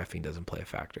sure that the reffing doesn't play a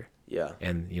factor. Yeah.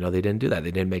 And they didn't do that.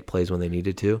 They didn't make plays when they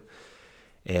needed to.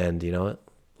 And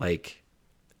like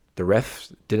the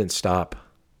refs didn't stop,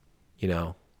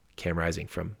 Cam Rising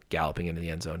from galloping into the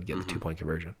end zone to get the 2-point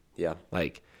conversion. Yeah.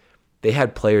 Like they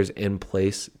had players in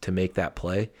place to make that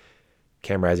play.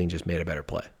 Cam Rising just made a better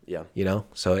play. Yeah.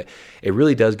 So it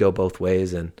really does go both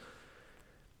ways. And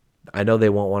I know they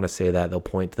won't want to say that. They'll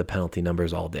point to the penalty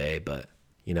numbers all day, but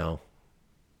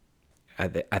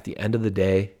at the end of the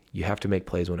day, you have to make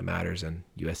plays when it matters, and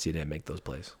USC didn't make those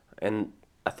plays. And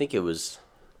I think it was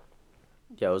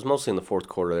mostly in the fourth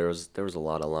quarter. There was a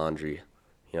lot of laundry,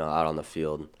 out on the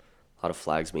field, a lot of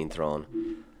flags being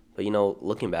thrown. But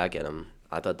looking back at them,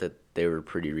 I thought that they were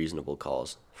pretty reasonable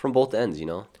calls from both ends.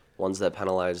 Ones that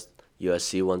penalized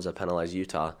USC, ones that penalized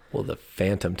Utah. Well, the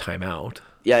phantom timeout.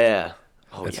 Yeah.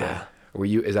 Oh, yeah.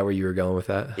 Is that where you were going with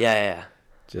that? Yeah.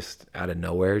 Just out of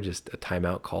nowhere, just a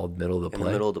timeout called middle of the play? In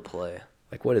the middle of the play.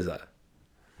 Like, what is that?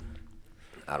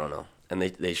 I don't know. And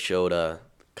they showed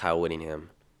Kyle Whittingham,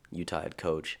 Utah head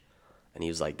coach, and he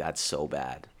was like, "That's so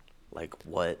bad. Like,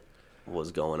 what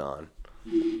was going on?"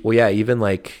 Well, yeah, even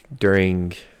like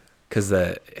because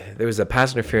there was a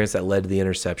pass interference that led to the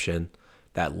interception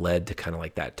that led to kind of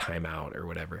like that timeout or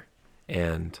whatever.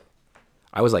 And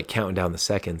I was like counting down the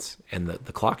seconds, and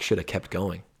the clock should have kept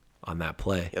going on that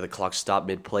play. Yeah, the clock stopped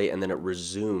mid-play, and then it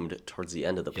resumed towards the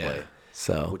end of the play. Yeah.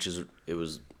 So it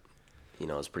was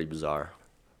pretty bizarre.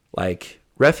 Like,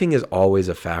 reffing is always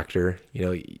a factor.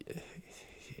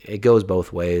 It goes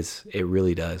both ways. It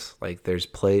really does. Like, there's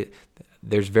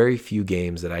very few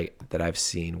games that I've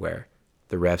seen where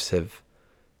the refs have,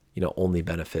 only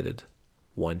benefited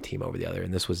one team over the other.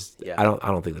 And this was, I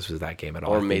don't think this was that game at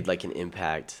all. Or made like an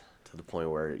impact to the point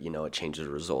where, it changes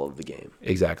the result of the game.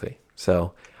 Exactly.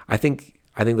 So I think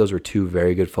those were two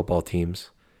very good football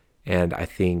teams. And I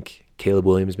think Caleb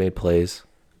Williams made plays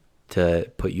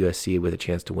to put USC with a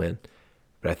chance to win.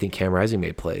 But I think Cam Rising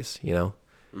made plays,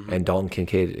 and Dalton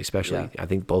Kincaid especially. Yeah. I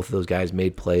think both of those guys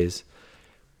made plays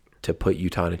to put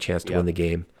Utah in a chance to win the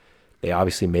game. They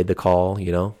obviously made the call,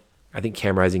 I think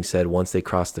Cam Rising said once they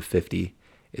crossed the 50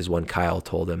 is when Kyle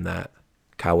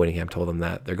Whittingham told them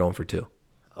that they're going for 2.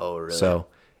 Oh, really? So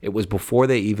it was before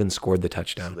they even scored the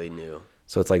touchdown. So they knew.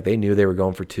 So it's like they knew they were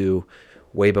going for 2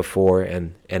 way before.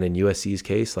 And in USC's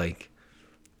case, like,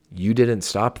 you didn't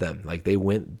stop them. Like, they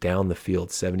went down the field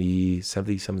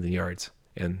 70-something yards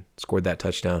and scored that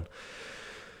touchdown,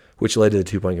 which led to the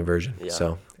 2-point conversion. Yeah.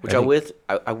 So, I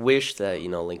wish that,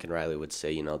 Lincoln Riley would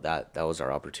say, that was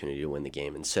our opportunity to win the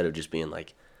game, instead of just being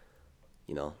like,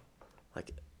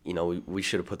 we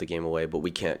should have put the game away, but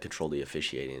we can't control the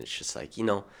officiating. It's just like,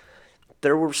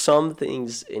 there were some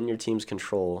things in your team's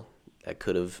control that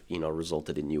could have,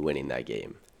 resulted in you winning that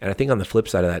game. And I think on the flip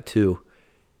side of that too,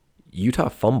 Utah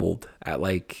fumbled at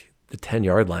like the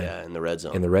 10-yard line. Yeah, in the red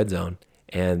zone.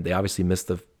 And they obviously missed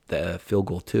the field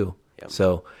goal too. Yep.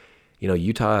 So,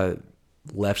 Utah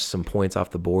left some points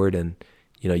off the board, and,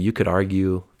 you could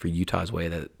argue for Utah's way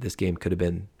that this game could have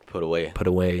been put away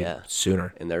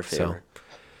sooner. In their favor. So,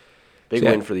 Big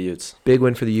win for the Utes. Big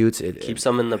win for the Utes. It keeps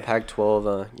them in the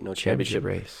Pac-12, championship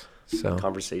race. So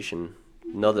conversation.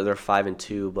 Know that they're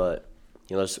 5-2, but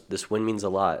this win means a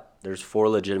lot. There's 4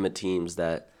 legitimate teams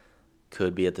that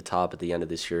could be at the top at the end of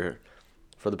this year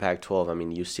for the Pac-12. I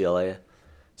mean, UCLA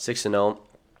 6-0,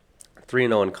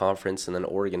 3-0 in conference, and then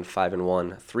Oregon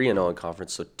 5-1, 3-0 in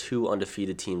conference. So 2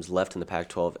 undefeated teams left in the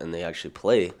Pac-12, and they actually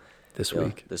play this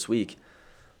week.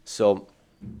 So.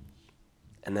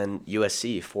 And then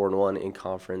USC 4-1 in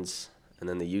conference, and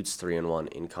then the Utes 3-1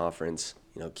 in conference.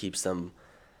 Keeps them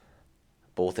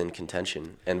both in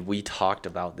contention. And we talked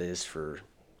about this for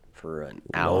an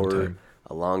hour,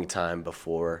 a long time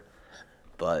before,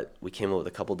 but we came up with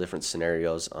a couple different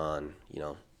scenarios on.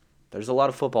 There's a lot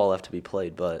of football left to be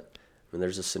played, but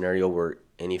there's a scenario where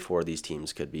any 4 of these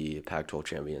teams could be Pac-12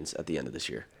 champions at the end of this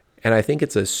year. And I think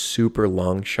it's a super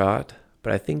long shot,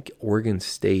 but I think Oregon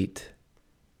State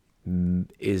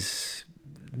is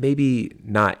maybe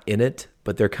not in it,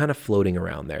 but they're kind of floating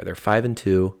around there. They're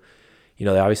 5-2. They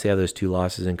obviously have those 2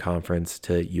 losses in conference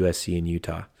to USC and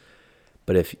Utah.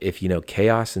 But if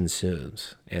chaos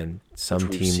ensues and some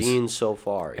Which teams we've seen so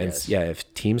far, and yes.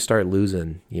 If teams start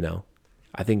losing,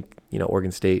 I think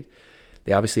Oregon State,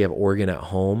 they obviously have Oregon at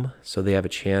home, so they have a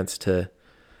chance to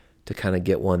to kind of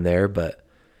get one there, but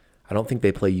I don't think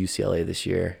they play UCLA this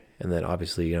year. And then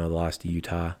obviously, they lost to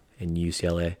Utah and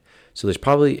UCLA. So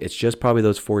it's just probably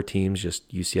those 4 teams, just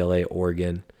UCLA,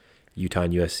 Oregon, Utah,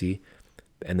 and USC.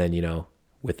 And then,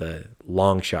 with a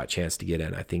long shot chance to get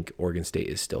in, I think Oregon State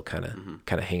is still kind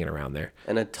of hanging around there.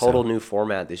 And a total new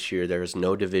format this year. There's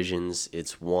no divisions.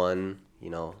 It's one,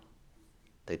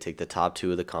 they take the top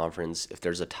 2 of the conference. If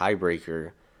there's a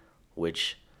tiebreaker, a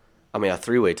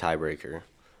 3-way tiebreaker,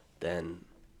 then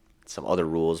some other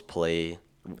rules play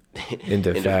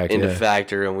into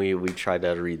factor, and we tried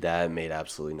to read that. It made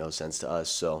absolutely no sense to us.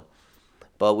 So,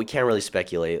 but we can't really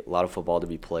speculate. A lot of football to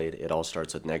be played. It all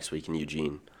starts with next week in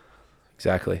Eugene.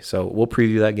 Exactly. So we'll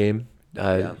preview that game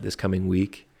this coming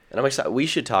week. And I'm excited. We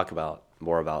should talk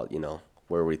more about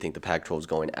where we think the Pac-12 is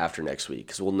going after next week,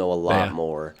 because we'll know a lot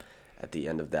more at the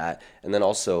end of that. And then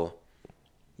also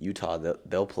Utah,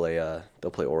 they'll play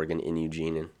Oregon in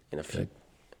Eugene in a few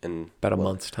in about a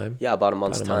month's time. Yeah, about a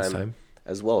month's time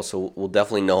as well. So we'll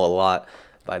definitely know a lot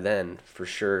by then for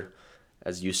sure.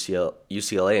 As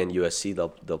UCLA and USC,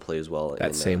 they'll play as well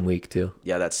that same week too.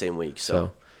 Yeah, that same week.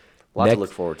 So a lot to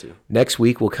look forward to. Next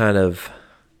week will kind of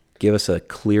give us a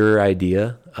clearer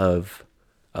idea of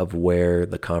where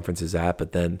the conference is at,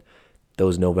 but then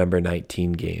those November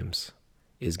 19 games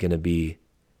is going to be,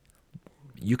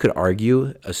 you could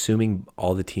argue, assuming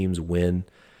all the teams win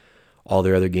all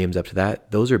their other games up to that,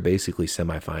 those are basically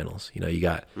semifinals. You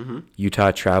got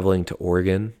Utah traveling to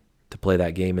Oregon to play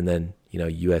that game, and then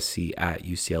USC at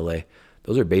UCLA.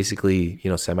 Those are basically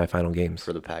semifinal games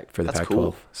for the Pac. For the Pac-12.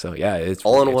 Cool. So yeah, it's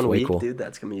all in one way week, cool. dude.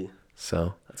 That's gonna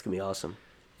be awesome.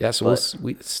 Yeah, so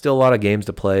we still a lot of games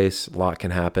to play. A lot can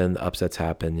happen. Upsets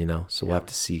happen. So we'll have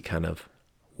to see kind of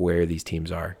where these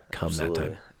teams are come that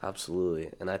time. Absolutely.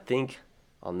 And I think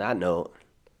on that note,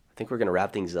 we're gonna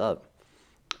wrap things up.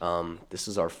 This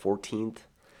is our 14th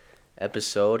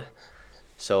episode.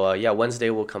 So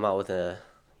Wednesday we'll come out with a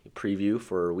preview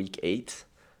for week 8,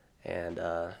 and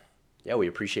we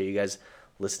appreciate you guys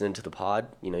listening to the pod.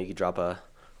 You could drop a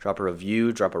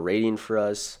review, drop a rating for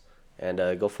us, and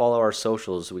go follow our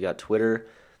socials. We got Twitter,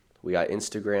 we got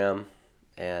Instagram,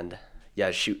 and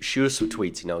shoot us some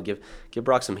tweets. Give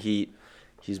Brock some heat.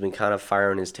 He's been kind of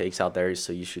firing his takes out there,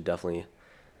 so you should definitely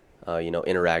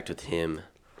interact with him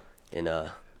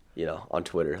on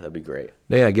Twitter. That'd be great.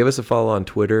 Yeah, give us a follow on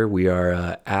Twitter. We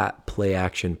are at Play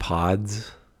Action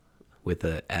Pods with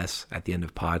a S at the end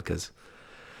of pod, because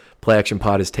Play Action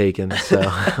Pod is taken,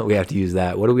 so we have to use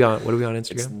that. What are we on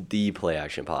Instagram? It's the Play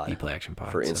Action Pod. The Play Action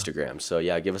Pod for Instagram. So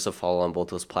give us a follow on both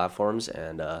those platforms,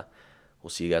 and we'll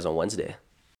see you guys on Wednesday.